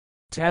meanings.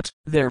 Tat,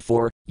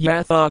 therefore,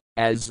 yatha,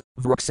 as,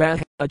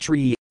 vruksa, a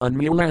tree,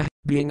 unmulah,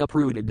 being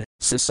uprooted,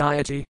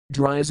 society,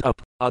 dries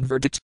up,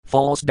 advertit,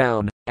 falls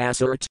down,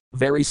 asert,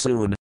 very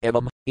soon,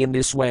 evam, in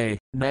this way,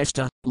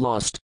 nasta,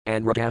 lost,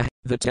 anraka,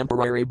 the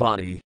temporary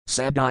body,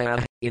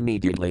 sabdaya,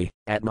 immediately,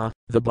 atma,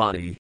 the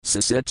body,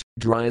 sisit,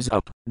 dries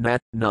up,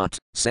 not,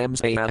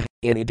 samsaya,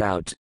 any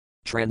doubt.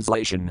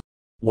 Translation.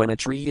 When a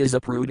tree is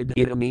uprooted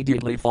it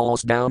immediately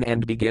falls down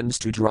and begins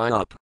to dry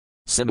up.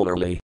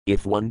 Similarly,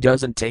 if one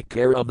doesn't take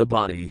care of the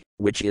body,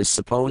 which is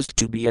supposed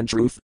to be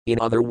untruth, in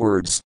other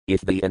words,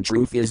 if the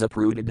untruth is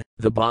uprooted,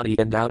 the body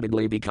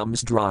undoubtedly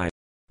becomes dry.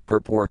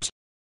 Purport.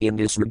 In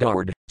this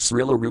regard,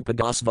 Srila Rupa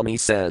Goswami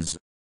says,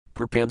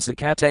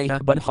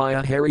 Prapamsakateya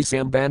budhaya hari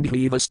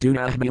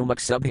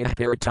sambandhivastunahmilmaksubhya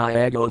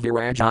paritayago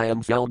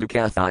virajayam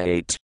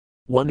feldukathiate.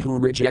 One who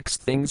rejects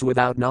things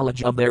without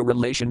knowledge of their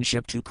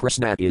relationship to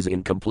Krishna is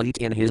incomplete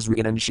in his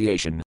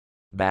renunciation.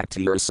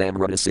 Bhakti or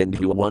Samrata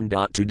Sindhu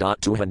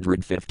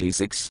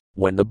 1.2.256.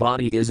 When the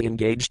body is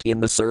engaged in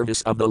the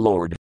service of the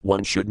Lord,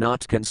 one should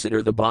not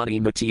consider the body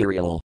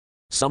material.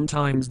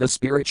 Sometimes the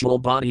spiritual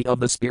body of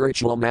the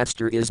spiritual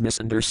master is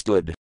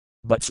misunderstood.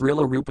 But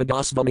Srila Rupa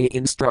Goswami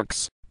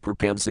instructs,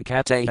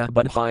 Prapamsakateya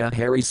budhaya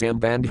hari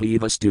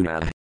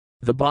sambandhivastuna.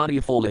 The body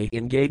fully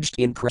engaged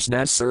in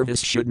Krishna's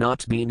service should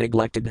not be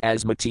neglected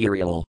as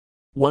material.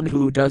 One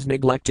who does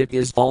neglect it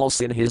is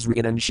false in his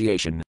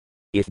renunciation.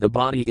 If the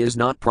body is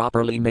not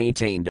properly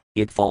maintained,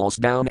 it falls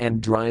down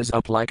and dries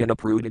up like an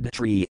uprooted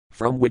tree,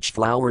 from which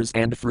flowers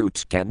and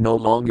fruit can no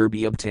longer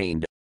be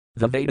obtained.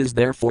 The Vedas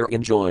therefore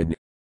enjoin,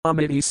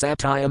 Amiti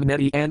satyam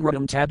neti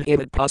anradam tad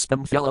ibit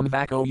puspam phelam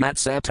vako yat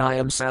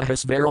satyam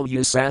sahas varil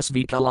yasas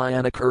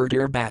vikalayana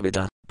kurdir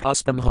bhavita,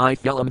 custom high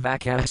philam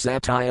vakah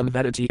satayam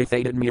vedati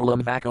thatan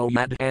mulam vako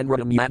yad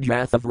anradam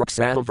yadjath of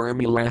ruksal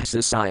vermula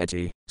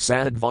society,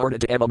 sad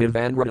vardat evam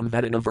evanradam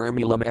vedana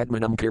vermulam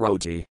edmanum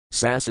kiroti,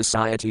 sa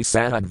society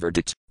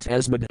sadadvertit,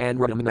 tesmad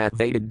anradam that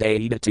vated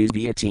deidatis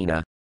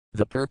diatina.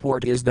 The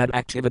purport is that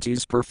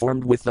activities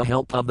performed with the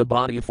help of the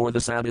body for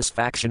the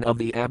satisfaction of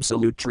the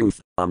absolute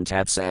truth,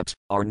 tat sat,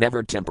 are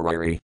never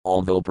temporary,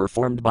 although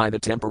performed by the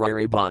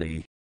temporary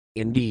body.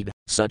 Indeed,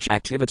 such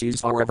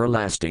activities are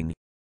everlasting.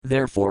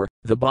 Therefore,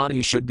 the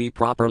body should be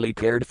properly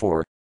cared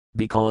for.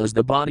 Because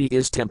the body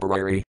is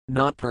temporary,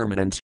 not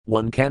permanent,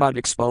 one cannot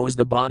expose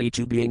the body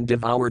to being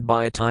devoured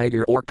by a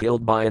tiger or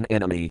killed by an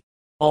enemy.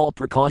 All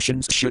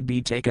precautions should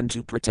be taken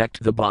to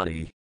protect the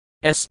body.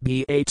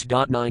 SB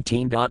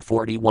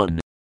 8.19.41.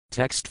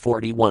 Text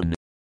 41.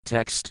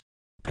 Text.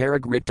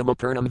 Paragritam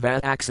apernam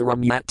vat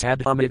axaram yat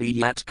tadhamiti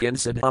yat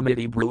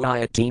kinsadhamiti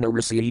bruiatina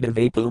resida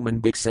vapuman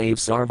bixave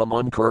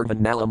sarvam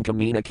kurvan nalam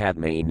kamina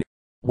katmain.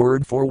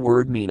 Word for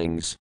word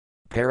meanings.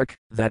 Parak,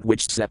 that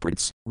which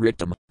separates,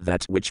 rictum,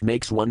 that which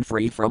makes one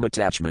free from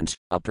attachment,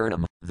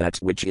 apernam, that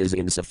which is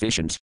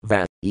insufficient,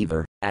 vat,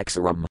 either,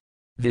 axaram.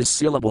 This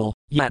syllable,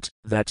 yat,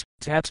 that,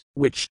 tat,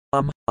 which,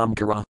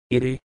 umkara,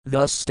 iti,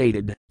 thus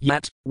stated,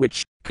 yat,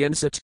 which,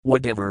 kinsat,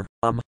 whatever,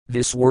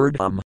 this word,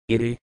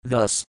 iti,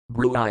 thus,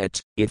 bruiat,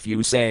 if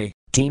you say,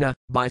 tina,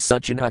 by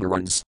such an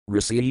utterance,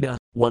 resida,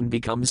 one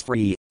becomes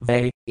free,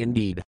 ve,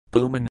 indeed,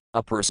 puman,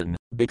 a person,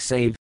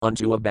 bixave,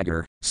 unto a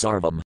beggar,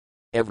 sarvam.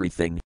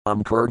 Everything,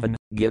 kurvan,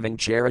 giving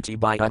charity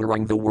by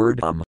uttering the word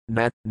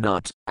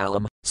not,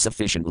 alam,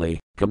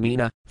 sufficiently,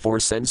 kamina, for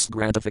sense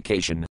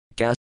gratification,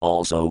 ka,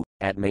 also,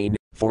 atmain,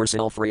 for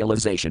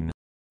self-realization.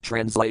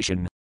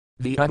 Translation.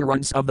 The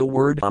utterance of the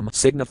word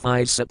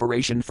signifies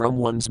separation from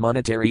one's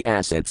monetary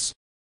assets.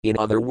 In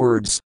other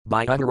words,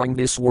 by uttering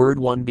this word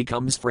one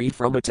becomes free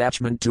from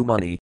attachment to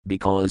money,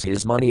 because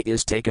his money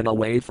is taken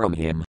away from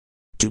him.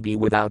 To be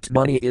without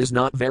money is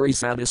not very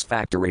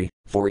satisfactory,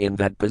 for in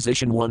that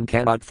position one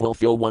cannot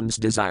fulfill one's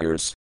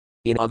desires.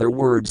 In other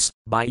words,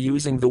 by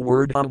using the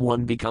word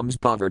one becomes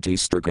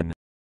poverty-stricken.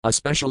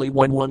 Especially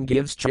when one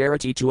gives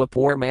charity to a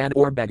poor man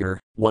or beggar,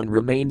 one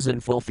remains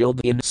unfulfilled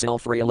in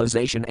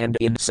self-realization and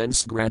in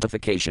sense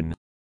gratification.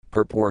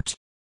 Purport.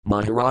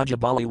 Maharaja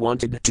Bali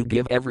wanted to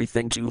give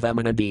everything to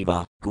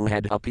Vamanadeva, who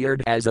had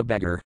appeared as a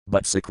beggar,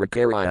 but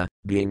Sakrakarya,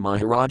 being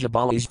Maharaja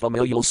Bali's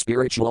familial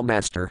spiritual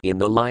master in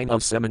the line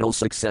of seminal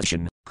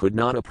succession, could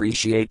not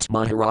appreciate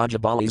Maharaja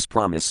Bali's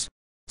promise.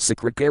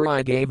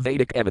 Sakrakarya gave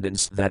Vedic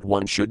evidence that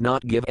one should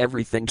not give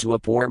everything to a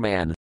poor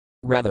man.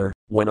 Rather,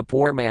 when a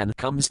poor man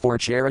comes for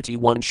charity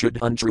one should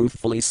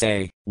untruthfully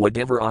say,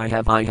 whatever I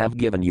have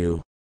given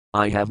you.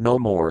 I have no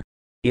more.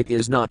 It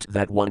is not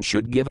that one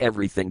should give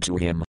everything to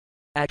him.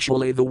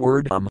 Actually the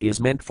word is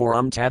meant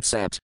for tat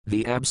sat,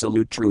 the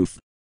absolute truth.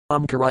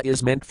 Kara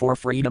is meant for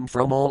freedom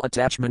from all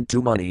attachment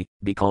to money,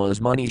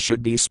 because money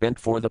should be spent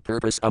for the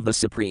purpose of the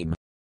Supreme.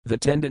 The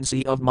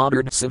tendency of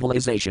modern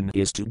civilization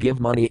is to give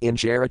money in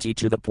charity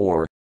to the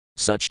poor.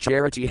 Such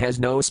charity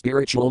has no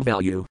spiritual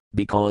value,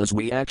 because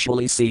we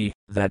actually see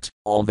that,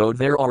 although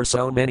there are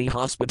so many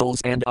hospitals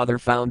and other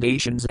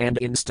foundations and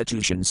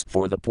institutions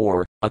for the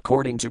poor,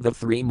 according to the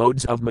three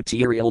modes of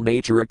material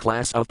nature a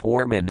class of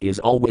poor men is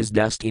always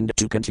destined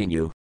to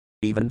continue.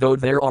 Even though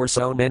there are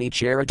so many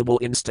charitable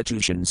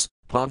institutions,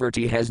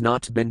 poverty has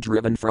not been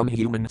driven from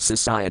human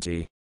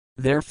society.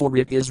 Therefore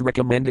it is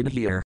recommended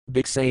here,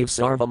 Bixave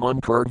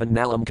Sarvam Kurvan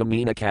Nalam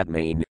Kamina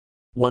Katmain.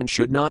 One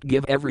should not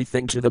give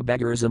everything to the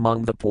beggars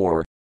among the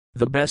poor.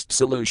 The best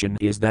solution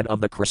is that of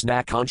the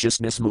Krishna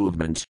consciousness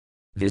movement.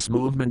 This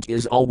movement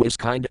is always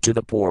kind to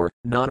the poor,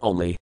 not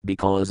only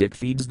because it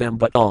feeds them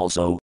but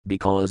also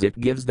because it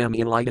gives them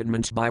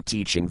enlightenment by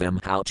teaching them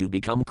how to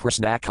become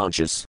Krishna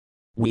conscious.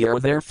 We are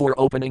therefore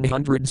opening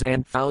hundreds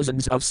and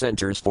thousands of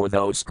centers for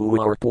those who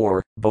are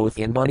poor, both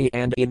in money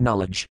and in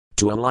knowledge,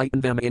 to enlighten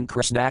them in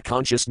Krishna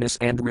consciousness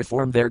and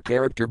reform their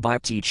character by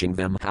teaching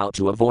them how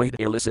to avoid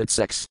illicit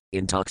sex,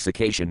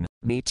 intoxication,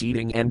 meat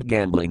eating and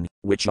gambling,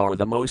 which are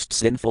the most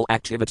sinful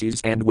activities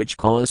and which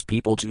cause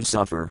people to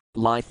suffer,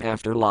 life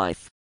after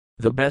life.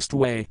 The best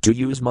way to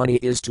use money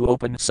is to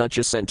open such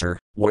a center,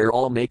 where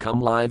all may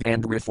come live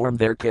and reform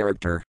their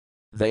character.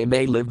 They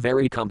may live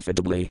very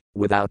comfortably,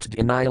 without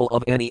denial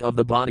of any of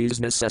the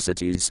body's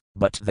necessities,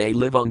 but they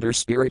live under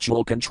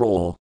spiritual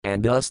control,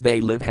 and thus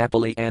they live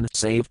happily and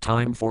save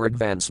time for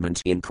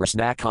advancement in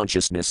Krishna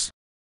consciousness.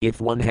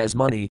 If one has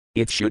money,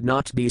 it should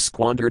not be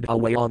squandered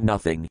away on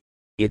nothing.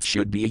 It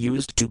should be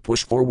used to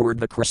push forward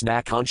the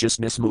Krishna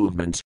consciousness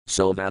movement,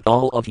 so that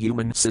all of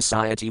human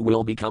society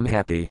will become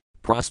happy,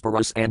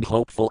 prosperous and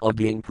hopeful of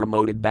being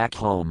promoted back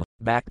home,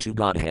 back to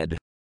Godhead.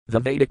 The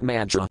Vedic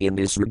mantra in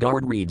this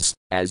regard reads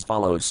as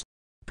follows.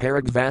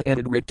 Paragvat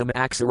edid rictum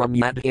axaram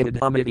yad edid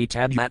amiti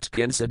tad yat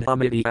kinsad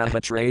amiti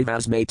ahatre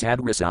vasme tad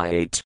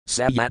risayat,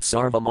 sayat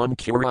sarvam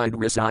kurid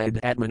risayad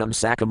atmanam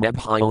sakam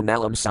ebhyo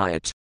nalam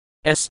sayat.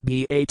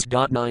 SB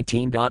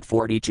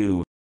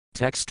 8.19.42.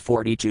 Text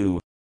 42.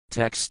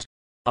 Text.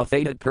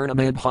 Athatat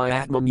Purnamad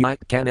Hyatmam Yak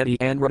Kaneti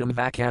Anradam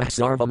Vakah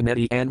Sarvam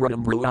Neti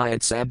Anradam Ruayat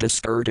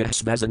Sabdaskirtah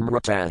Svezan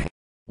Ratah.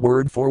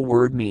 Word for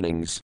word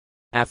meanings.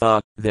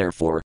 Atha,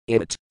 therefore,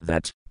 it,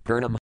 that,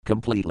 Purnam,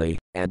 completely,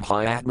 and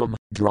Hyatmam,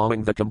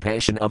 drawing the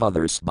compassion of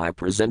others by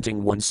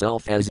presenting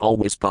oneself as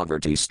always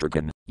poverty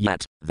stricken,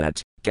 yet,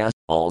 that, Ka,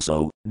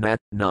 also, Nat,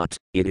 not,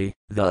 iti,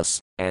 thus,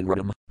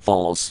 Anradam,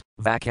 false,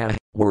 Vakah,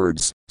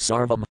 words,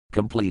 Sarvam,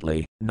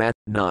 completely, Nat,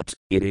 not,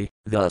 iti,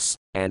 thus,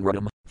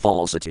 Anradam,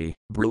 falsity,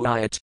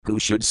 Bruyat, who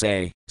should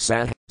say,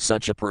 Sah,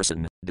 such a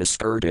person,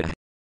 discurted.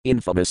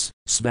 Infamous,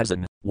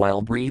 Svezan,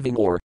 while breathing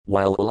or,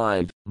 while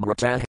alive,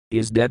 Mrata,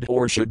 is dead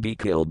or should be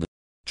killed.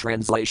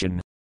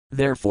 Translation.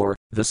 Therefore,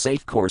 the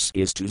safe course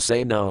is to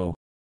say no.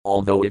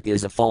 Although it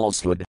is a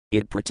falsehood,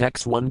 it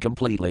protects one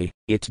completely,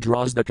 it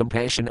draws the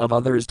compassion of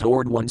others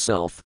toward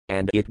oneself,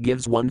 and it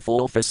gives one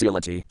full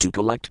facility to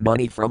collect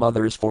money from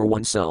others for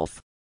oneself.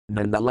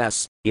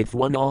 Nonetheless, if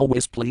one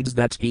always pleads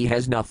that he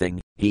has nothing,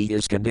 he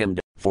is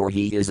condemned, for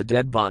he is a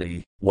dead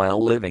body,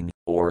 while living,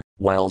 or,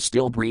 while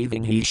still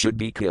breathing he should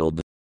be killed.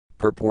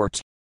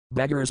 Purport.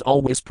 Beggars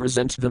always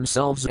present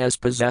themselves as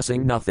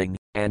possessing nothing,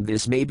 and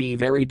this may be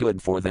very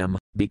good for them,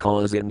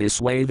 because in this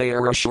way they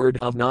are assured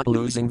of not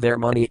losing their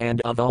money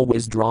and of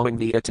always drawing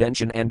the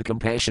attention and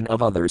compassion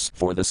of others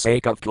for the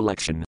sake of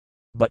collection.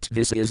 But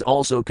this is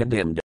also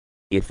condemned.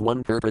 If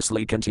one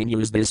purposely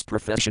continues this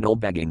professional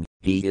begging,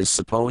 he is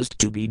supposed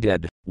to be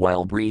dead,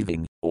 while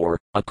breathing, or,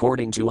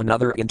 according to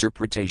another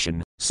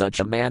interpretation, such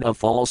a man of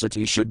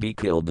falsity should be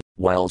killed,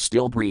 while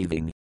still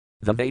breathing.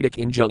 The Vedic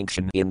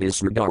injunction in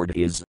this regard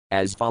is,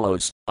 as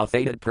follows,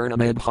 Athatat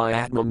Purnamad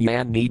Hyatmam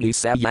Yan Nidi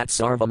Sayat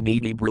Sarvam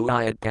Nidi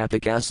Bruyat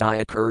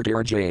Patikasaya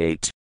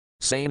Kurdirjayat.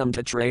 Sanam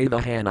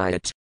Tatreva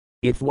Hanayat.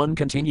 If one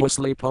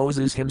continuously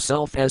poses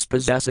himself as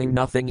possessing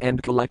nothing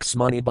and collects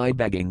money by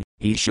begging,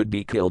 he should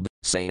be killed,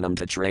 Sanam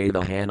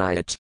Tatreva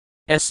Hanayat.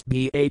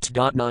 SB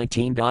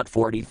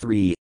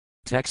 8.19.43.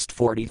 Text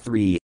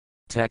 43.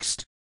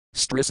 Text.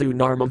 Strisu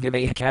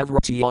Narmavivah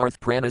Kavrati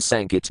Prana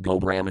Sankit Go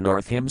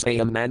Brahmanarth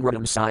Himsayam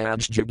Manradam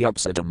Sayaj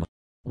Jagupsadam.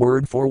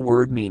 Word for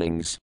word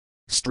meanings.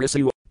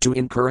 Strisu, to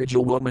encourage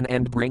a woman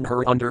and bring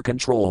her under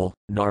control,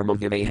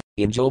 Narmavivah,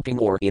 in joking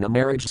or in a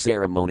marriage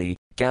ceremony,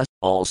 Ka,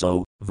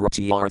 also,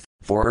 Vratyarth,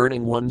 for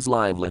earning one's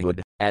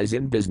livelihood, as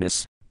in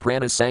business,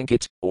 Prana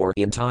Sankit, or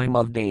in time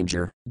of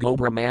danger, Go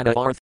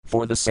Brahmanarth,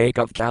 for the sake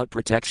of cow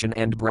protection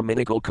and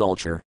Brahminical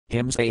culture,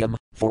 Himsayam,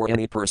 for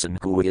any person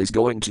who is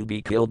going to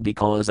be killed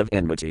because of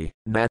enmity,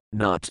 Nat,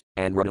 not,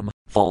 Anradam,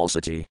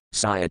 falsity,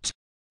 Sayat,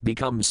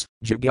 becomes,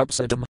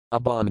 Jagupsadam,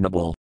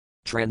 abominable.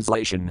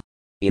 Translation.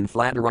 In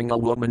flattering a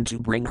woman to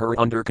bring her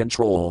under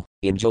control,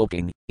 in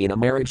joking, in a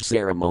marriage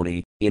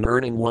ceremony, in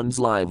earning one's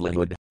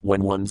livelihood,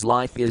 when one's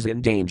life is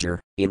in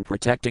danger, in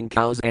protecting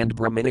cows and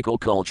Brahminical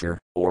culture,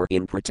 or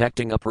in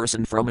protecting a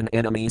person from an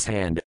enemy's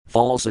hand,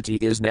 falsity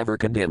is never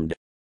condemned.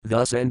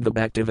 Thus end the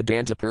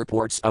Bhaktivedanta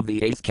purports of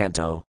the 8th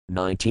canto,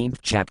 19th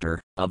chapter,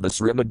 of the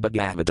Srimad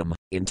Bhagavatam,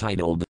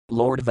 entitled,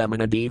 Lord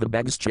Vamanadeva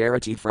Begs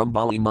Charity from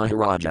Bali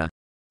Maharaja.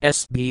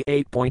 SB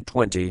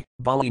 8.20,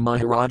 Bali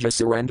Maharaja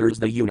surrenders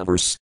the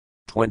universe.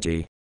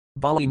 20.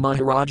 Bali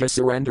Maharaja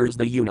surrenders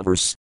the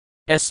universe.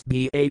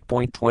 SB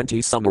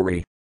 8.20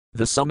 Summary.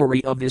 The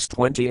summary of this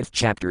 20th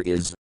chapter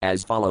is,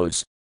 as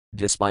follows.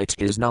 Despite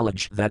his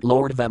knowledge that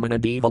Lord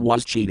Vamanadeva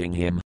was cheating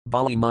him,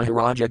 Bali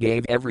Maharaja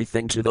gave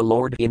everything to the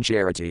Lord in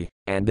charity,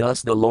 and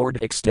thus the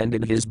Lord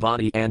extended his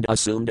body and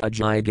assumed a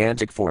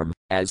gigantic form,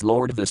 as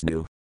Lord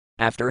Vishnu.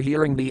 After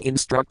hearing the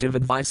instructive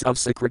advice of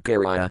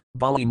Sakrakarya,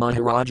 Bali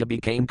Maharaja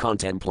became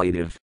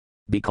contemplative.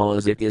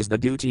 Because it is the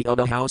duty of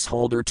a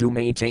householder to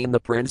maintain the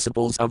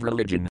principles of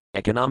religion,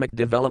 economic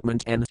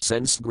development and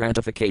sense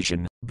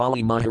gratification,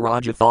 Bali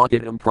Maharaja thought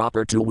it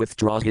improper to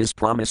withdraw his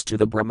promise to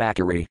the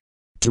Brahmachari.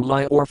 To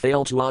lie or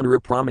fail to honor a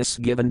promise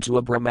given to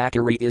a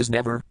Brahmachari is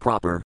never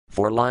proper,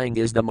 for lying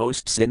is the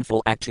most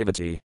sinful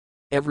activity.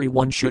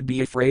 Everyone should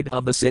be afraid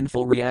of the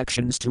sinful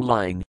reactions to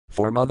lying,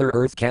 for Mother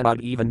Earth cannot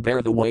even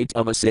bear the weight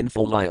of a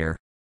sinful liar.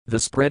 The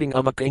spreading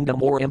of a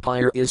kingdom or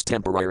empire is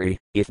temporary.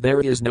 If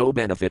there is no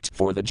benefit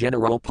for the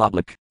general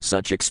public,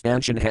 such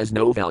expansion has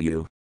no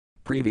value.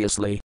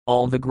 Previously,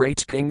 all the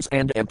great kings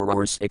and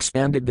emperors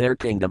expanded their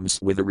kingdoms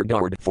with a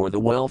regard for the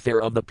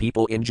welfare of the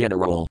people in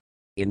general.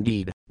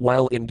 Indeed,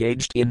 while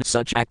engaged in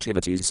such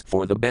activities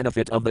for the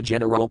benefit of the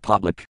general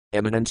public,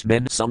 eminent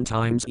men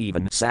sometimes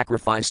even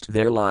sacrificed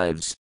their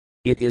lives.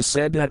 It is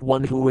said that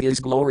one who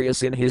is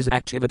glorious in his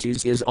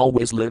activities is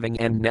always living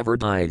and never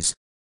dies.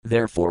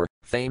 Therefore,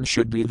 fame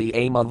should be the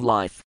aim of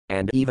life,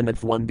 and even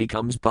if one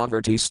becomes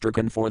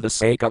poverty-stricken for the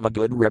sake of a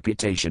good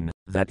reputation,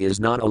 that is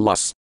not a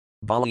loss.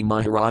 Bali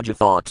Maharaja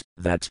thought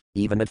that,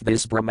 even if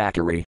this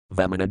Brahmachari,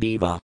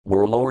 Vamanadeva,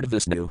 were Lord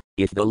Vishnu,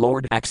 if the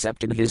Lord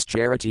accepted his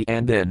charity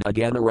and then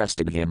again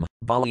arrested him,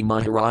 Bali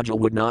Maharaja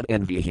would not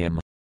envy him.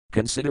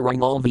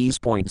 Considering all these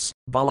points,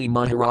 Bali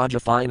Maharaja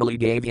finally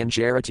gave in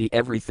charity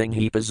everything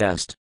he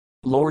possessed.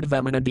 Lord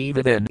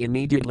Vamanadeva then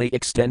immediately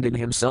extended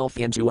himself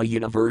into a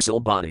universal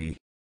body.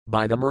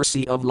 by the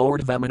mercy of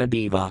Lord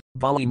Vamanadeva,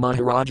 Bali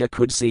Maharaja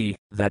could see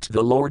that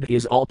the Lord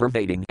is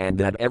all-pervading and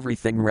that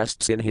everything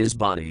rests in his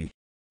body.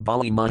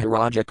 Bali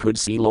Maharaja could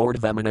see Lord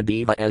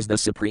Vamanadeva as the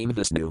Supreme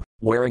Vishnu,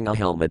 wearing a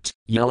helmet,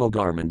 yellow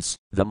garments,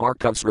 the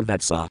mark of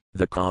Srivatsa,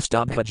 the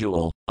Kaustubha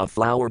jewel, a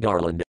flower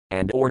garland,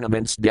 and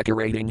ornaments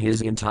decorating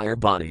his entire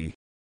body.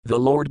 The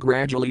Lord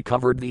gradually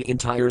covered the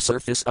entire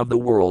surface of the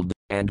world,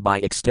 and by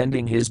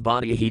extending his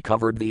body he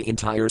covered the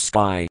entire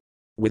sky.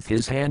 With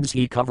his hands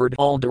he covered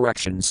all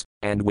directions,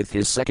 and with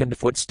his second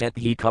footstep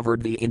he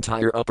covered the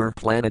entire upper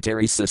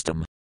planetary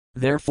system.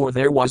 Therefore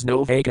there was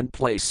no vacant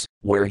place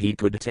where he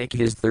could take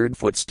his third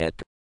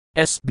footstep.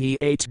 SB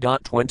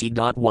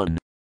 8.20.1.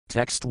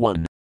 Text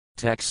 1.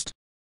 Text.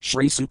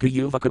 Shri Sukha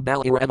Yuvaka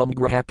Baliravam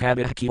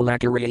Grahapadah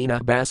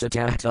Kilakarayana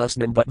Basatah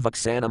Tusnam But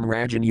Vaksanam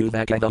Rajan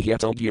Yuvaka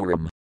Hyeto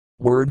Guram.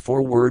 Word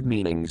for word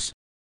meanings.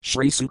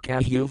 Shri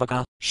Sukha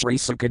Yuvaka, Shri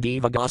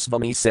Sukadeva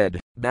Goswami said,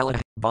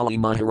 Bali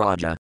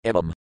Maharaja,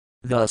 Evam.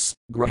 Thus,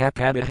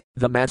 Grahapada,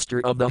 the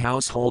master of the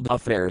household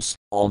affairs,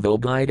 although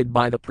guided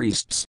by the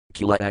priests,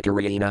 Kila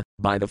Akarayana,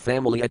 by the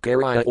family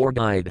Akarya or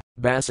guide,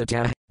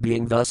 Basata,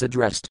 being thus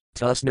addressed,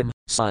 Tusnam,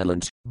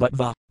 silent, but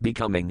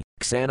becoming,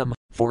 Ksanam,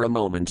 for a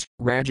moment,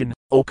 Rajan,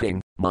 O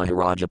king,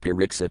 Maharaja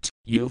Pariksit,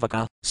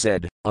 Yuvaka,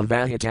 said,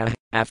 Avahita,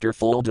 after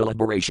full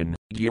deliberation,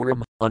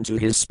 Guram, unto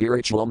his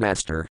spiritual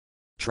master.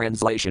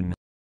 Translation.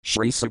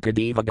 Shri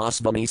Sukadeva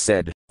Goswami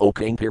said, O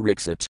King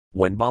Pariksit,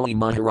 when Bali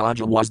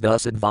Maharaja was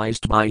thus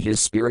advised by his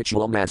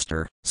spiritual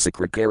master,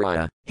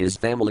 Sakrakarya, his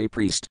family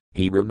priest,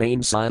 he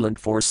remained silent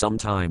for some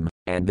time,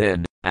 and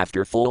then,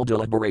 after full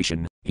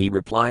deliberation, he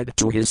replied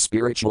to his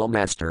spiritual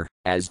master,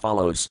 as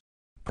follows.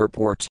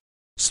 Purport.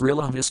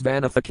 Srila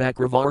Visvanatha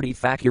Chakravarti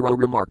Thakura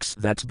remarks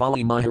that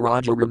Bali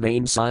Maharaja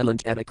remained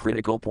silent at a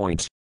critical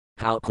point.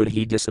 How could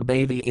he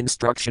disobey the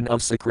instruction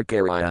of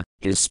Sakrakarya,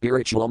 his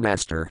spiritual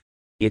master?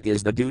 It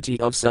is the duty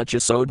of such a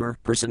sober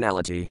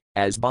personality,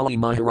 as Bali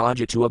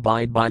Maharaja, to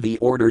abide by the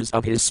orders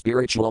of his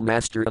spiritual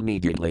master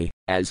immediately,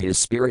 as his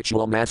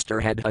spiritual master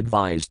had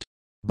advised.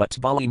 But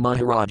Bali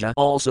Maharaja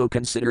also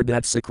considered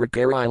that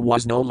Sakrakarya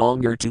was no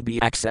longer to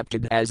be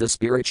accepted as a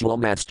spiritual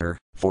master,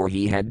 for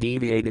he had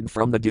deviated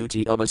from the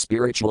duty of a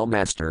spiritual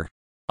master.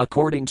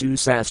 According to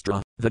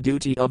Sastra, the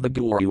duty of the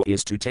Guru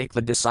is to take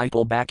the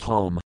disciple back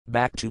home,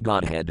 back to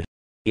Godhead.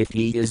 If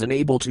he is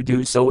unable to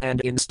do so and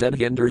instead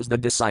hinders the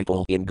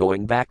disciple in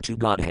going back to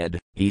Godhead,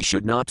 he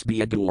should not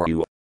be a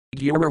Guru.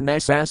 Guru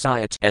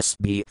Nasasayat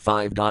SB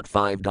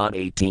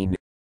 5.5.18.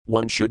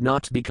 One should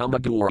not become a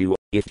Guru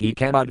if he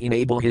cannot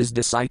enable his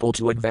disciple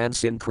to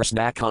advance in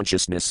Krishna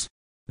consciousness.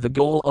 The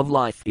goal of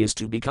life is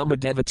to become a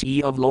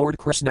devotee of Lord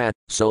Krishna,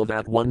 so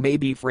that one may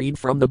be freed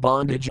from the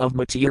bondage of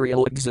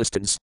material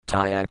existence.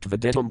 Tyact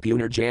Viditam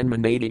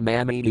Punarjanmanadi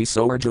Mamadi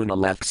Soarjuna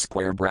left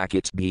square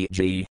bracket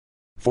BG.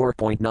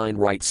 4.9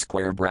 right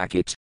square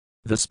bracket.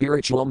 The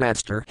spiritual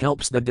master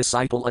helps the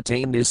disciple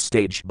attain this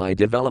stage by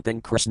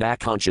developing Krishna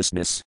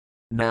consciousness.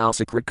 Now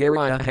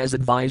Sakrakarya has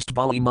advised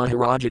Bali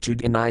Maharaja to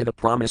deny the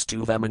promise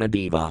to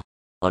Vamanadeva.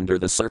 Under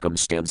the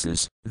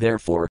circumstances,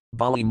 therefore,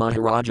 Bali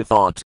Maharaja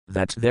thought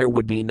that there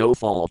would be no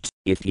fault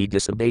if he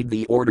disobeyed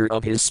the order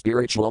of his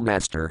spiritual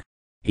master.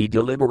 He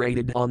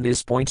deliberated on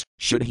this point,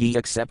 should he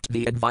accept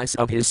the advice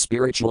of his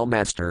spiritual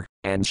master,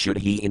 and should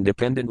he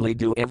independently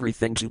do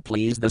everything to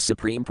please the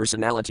Supreme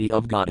Personality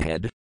of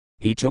Godhead?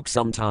 He took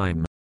some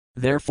time.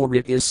 Therefore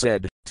it is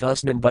said,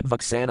 Tusnam but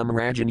Vaksanam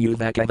Rajan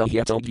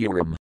Yuvakadahyeto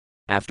Guram.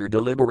 After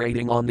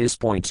deliberating on this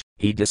point,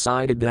 he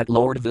decided that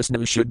Lord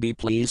Vishnu should be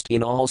pleased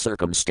in all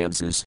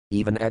circumstances,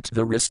 even at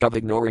the risk of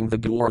ignoring the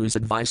Guru's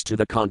advice to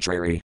the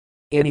contrary.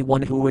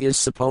 Anyone who is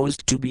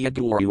supposed to be a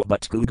Guru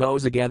but who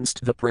goes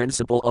against the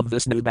principle of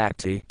Vishnu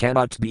Bhakti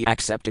cannot be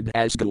accepted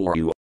as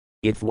Guru.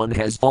 If one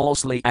has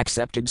falsely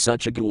accepted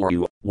such a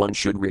Guru, one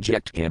should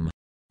reject him.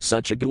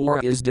 Such a Guru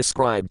is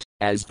described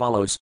as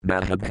follows,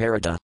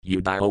 Mahabharata,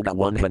 Udyoga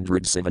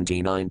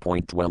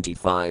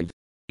 179.25.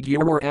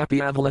 Guru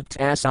Apiavalakt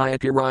Asaya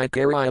Pirai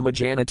Karaya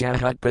Majanata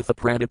Hutpatha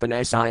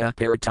Pradipanasaya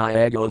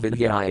Paratayago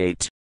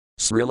Vidhyayate.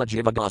 Srila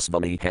Jiva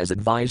Goswami has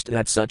advised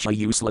that such a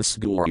useless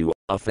Guru,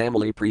 a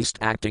family priest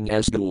acting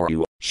as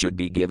Guru, should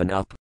be given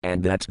up,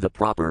 and that the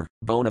proper,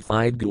 bona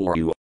fide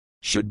Guru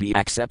should be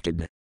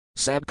accepted.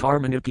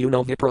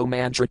 Sabkarmanupuno Vipro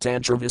Mantra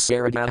Tantra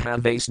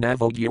Visaradaha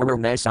Vaisnavo Guru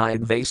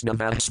Nasayad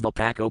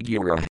Vaisnavasvapako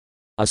Guru.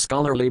 A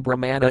scholarly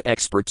Brahmana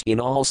expert in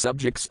all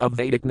subjects of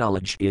Vedic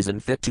knowledge is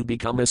unfit to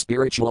become a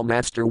spiritual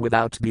master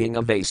without being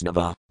a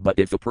Vaisnava, but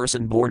if a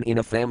person born in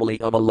a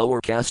family of a lower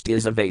caste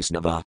is a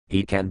Vaisnava,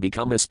 he can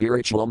become a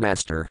spiritual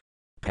master.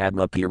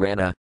 Padma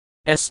Purana.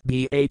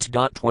 SB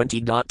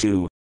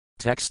 8.20.2.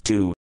 Text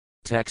 2.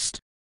 Text.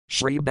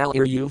 Shri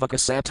Balir Yuvaka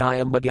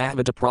Satyam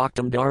Bhagavata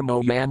Praktam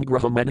Dharmo Yam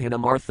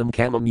Grahamenhinam Artham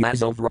Kamam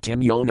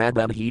Yazovratim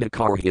Yonababhita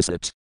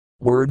Karhisat.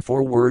 Word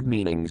for word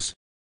meanings.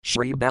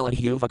 Shri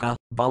Balahuvaka,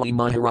 Bali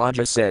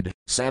Maharaja said,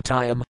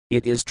 Satyam,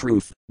 it is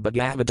truth,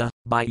 Bhagavata,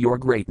 by your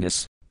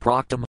greatness,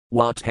 Praktam,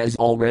 what has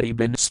already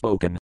been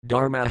spoken,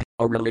 Dharma,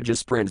 a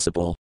religious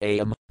principle,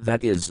 Ayam,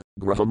 that is,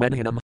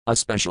 Grahamenhinam,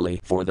 especially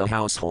for the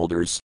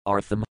householders,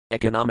 Artham,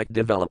 economic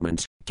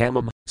development,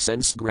 kamam,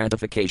 sense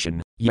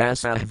gratification,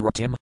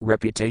 yasavratim,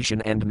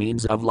 reputation and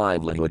means of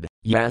livelihood,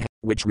 yah,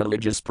 which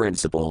religious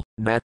principle,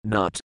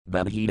 not,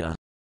 badhita,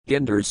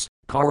 hinders,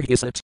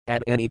 karhisat,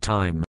 at any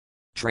time.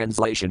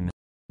 Translation.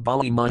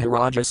 Bali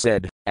Maharaja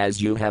said,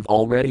 as you have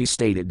already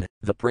stated,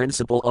 the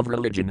principle of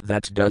religion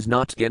that does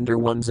not hinder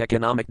one's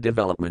economic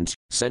development,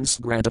 sense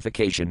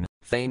gratification,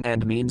 fame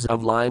and means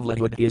of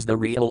livelihood is the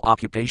real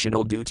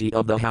occupational duty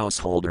of the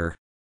householder.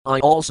 I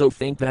also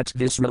think that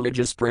this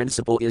religious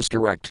principle is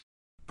correct.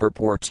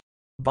 Purport.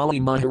 Bali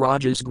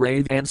Maharaja's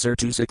grave answer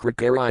to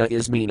Sakrakarya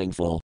is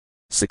meaningful.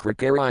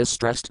 Sakrakarya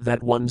stressed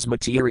that one's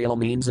material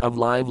means of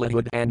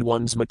livelihood and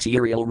one's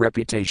material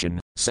reputation,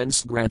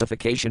 sense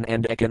gratification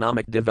and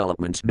economic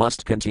development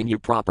must continue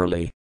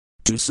properly.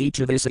 To see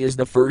to this is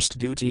the first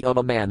duty of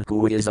a man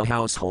who is a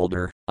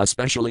householder,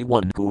 especially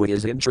one who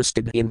is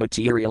interested in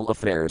material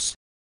affairs.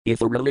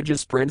 If a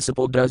religious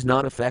principle does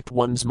not affect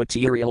one's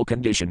material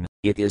condition,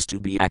 it is to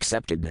be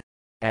accepted.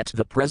 At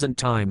the present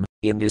time,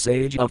 in this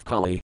age of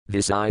Kali,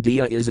 this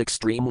idea is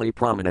extremely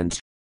prominent.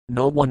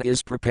 No one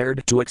is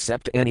prepared to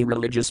accept any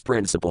religious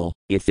principle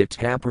if it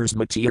hampers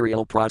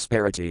material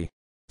prosperity.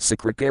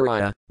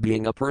 Sakrakarya,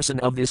 being a person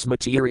of this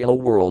material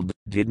world,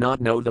 did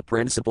not know the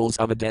principles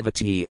of a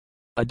devotee.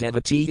 A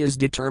devotee is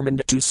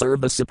determined to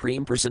serve the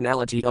Supreme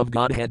Personality of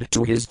Godhead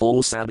to his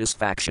full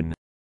satisfaction.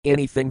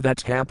 Anything that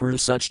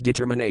hampers such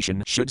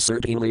determination should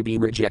certainly be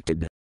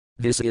rejected.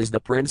 This is the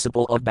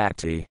principle of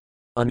bhakti.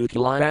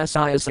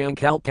 Anukulayasaya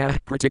sankalpa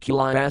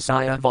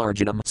partikulayasaya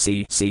varjanam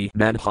c.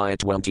 Madhya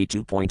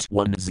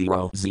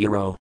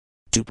 22.100.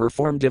 To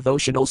perform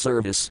devotional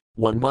service,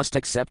 one must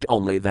accept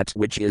only that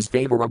which is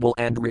favorable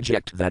and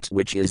reject that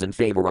which is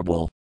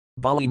unfavorable.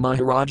 Bali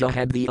Maharaja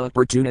had the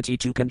opportunity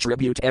to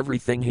contribute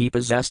everything he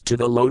possessed to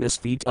the lotus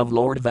feet of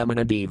Lord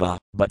Vamanadeva,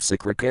 but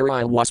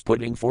Sakrakarya was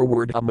putting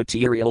forward a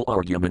material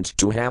argument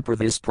to hamper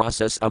this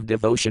process of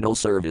devotional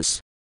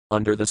service.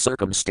 Under the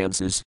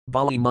circumstances,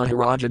 Bali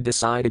Maharaja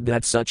decided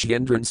that such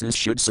hindrances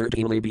should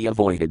certainly be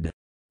avoided.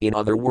 In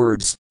other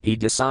words, he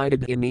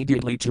decided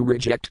immediately to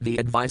reject the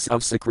advice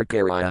of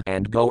Sakrakarya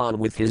and go on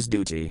with his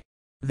duty.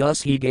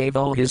 Thus he gave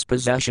all his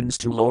possessions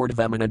to Lord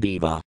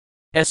Vamanadeva.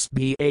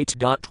 SB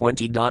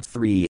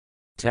 8.20.3.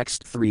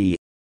 Text 3.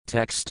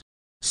 Text.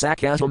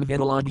 Sakatam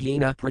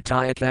Vidaladhina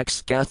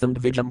Pratyakex Katham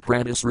Dvijam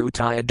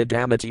Pradisrutaya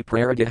Dadamati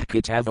Praradih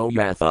Kitavo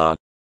Yatha.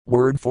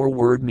 Word for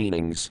word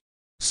meanings.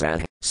 Sah,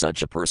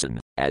 such a person,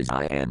 as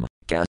I am,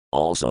 ka,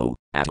 also,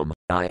 atom,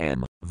 I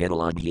am,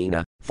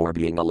 Vidaladhina, for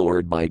being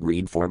allured by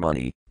greed for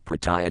money,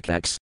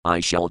 Pratyakex, I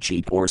shall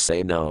cheat or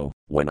say no,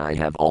 when I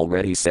have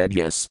already said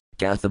yes,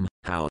 Katham,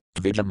 how,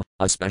 Dvijam,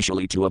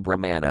 especially to a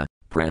Brahmana,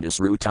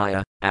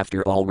 Pradisrutaya,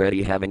 after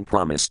already having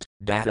promised,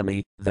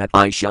 Dadami, that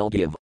I shall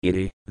give,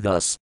 iti,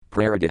 thus,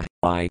 Praradih,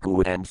 I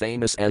who am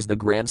famous as the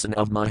grandson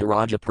of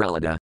Maharaja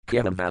Pralada,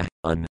 Kitava,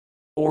 an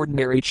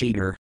ordinary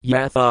cheater,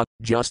 Yatha,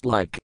 just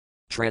like.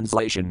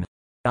 Translation.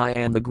 I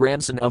am the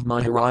grandson of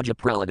Maharaja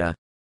Pralada.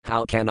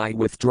 How can I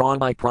withdraw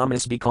my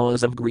promise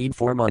because of greed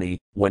for money,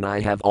 when I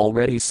have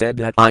already said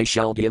that I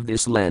shall give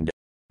this land?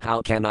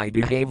 How can I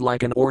behave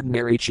like an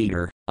ordinary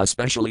cheater,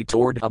 especially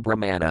toward a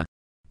Brahmana?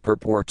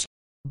 Purport.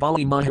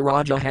 Bali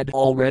Maharaja had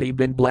already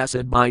been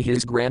blessed by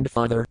his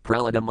grandfather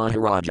Pralada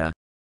Maharaja.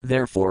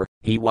 Therefore,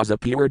 he was a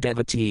pure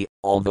devotee,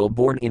 although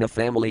born in a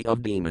family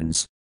of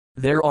demons.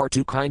 There are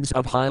two kinds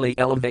of highly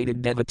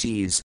elevated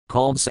devotees,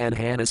 called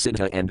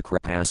Sadhanasiddha and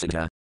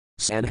Kripasiddha.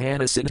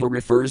 Sadhanasiddha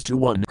refers to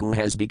one who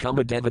has become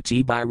a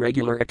devotee by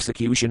regular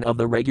execution of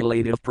the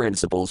regulative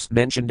principles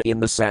mentioned in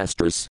the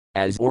Sastras,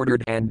 as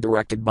ordered and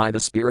directed by the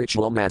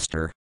spiritual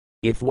master.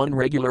 If one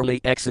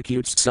regularly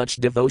executes such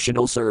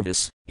devotional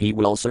service, he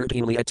will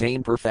certainly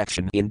attain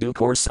perfection in due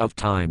course of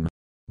time.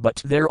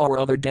 But there are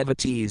other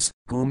devotees,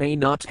 who may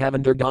not have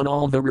undergone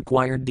all the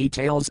required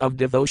details of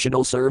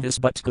devotional service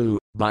but who,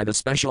 by the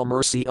special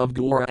mercy of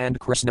Guru and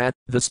Krishna,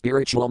 the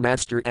spiritual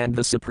master and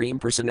the Supreme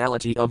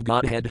Personality of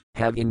Godhead,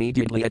 have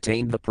immediately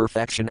attained the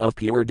perfection of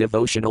pure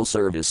devotional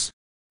service.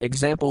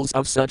 Examples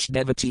of such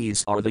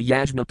devotees are the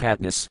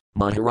Yajnapatnis,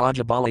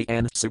 Maharaja Bali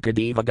and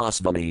Sukadeva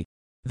Goswami.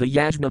 The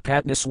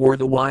Yajnapatnis were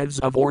the wives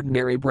of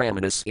ordinary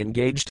Brahmanas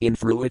engaged in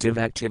fruitive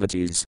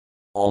activities.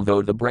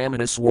 Although the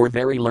Brahmanas were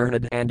very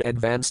learned and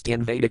advanced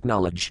in Vedic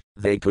knowledge,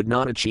 they could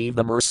not achieve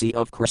the mercy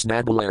of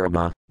Krishna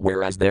Balarama,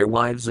 whereas their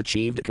wives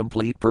achieved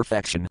complete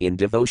perfection in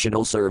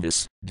devotional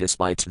service,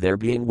 despite their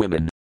being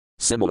women.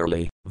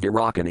 Similarly,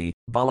 Virakani,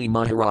 Bali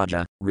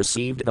Maharaja,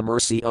 received the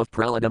mercy of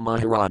Pralada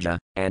Maharaja,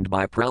 and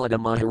by Pralada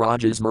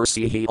Maharaja's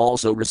mercy he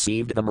also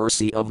received the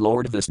mercy of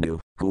Lord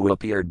Vishnu, who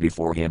appeared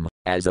before him,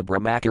 as a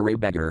Brahmachari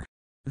beggar.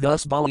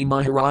 Thus Bali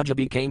Maharaja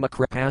became a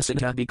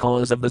Kripasiddha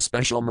because of the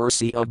special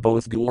mercy of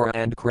both Guru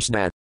and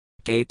Krishna.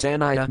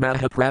 Caitanya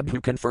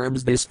Mahaprabhu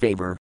confirms this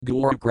favor,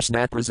 Guru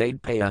Krishna Prasad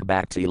Paya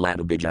Bhakti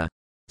Ladabija.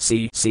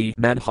 C.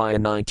 Madhya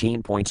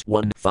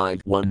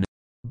 19.151.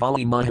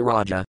 Bali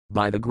Maharaja,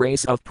 by the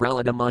grace of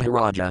Pralada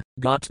Maharaja,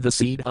 got the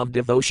seed of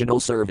devotional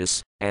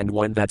service, and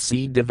when that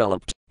seed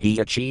developed, he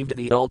achieved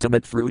the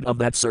ultimate fruit of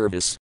that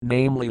service,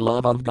 namely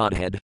love of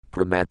Godhead,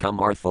 Pramakam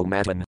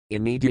Arthomatan,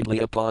 immediately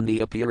upon the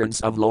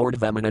appearance of Lord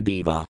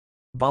Vamanadeva.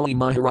 Bali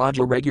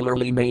Maharaja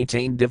regularly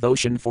maintained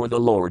devotion for the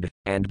Lord,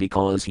 and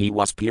because he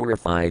was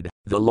purified,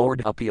 the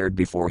Lord appeared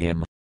before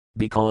him.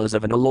 Because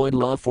of an alloyed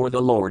love for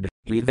the Lord,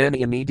 he then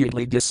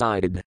immediately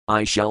decided,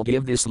 I shall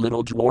give this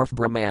little dwarf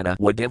Brahmana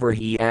whatever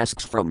he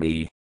asks from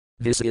me.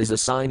 This is a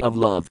sign of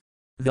love.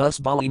 Thus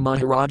Bali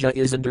Maharaja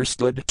is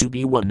understood to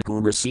be one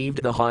who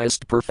received the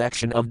highest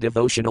perfection of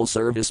devotional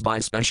service by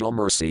special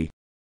mercy.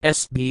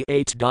 SB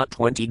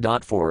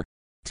 8.20.4.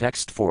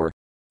 Text 4.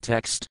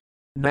 Text.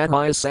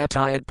 Natmaya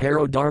Satyat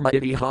Paro Dharma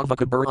Iti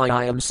Havakabur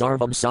I am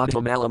Sarvam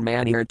Satamalam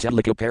Manir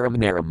Telika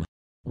Paramnaram.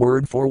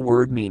 Word for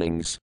word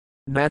meanings.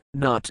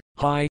 Not,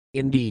 high,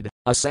 indeed,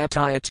 a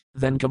satyat,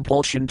 then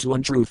compulsion to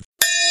untruth,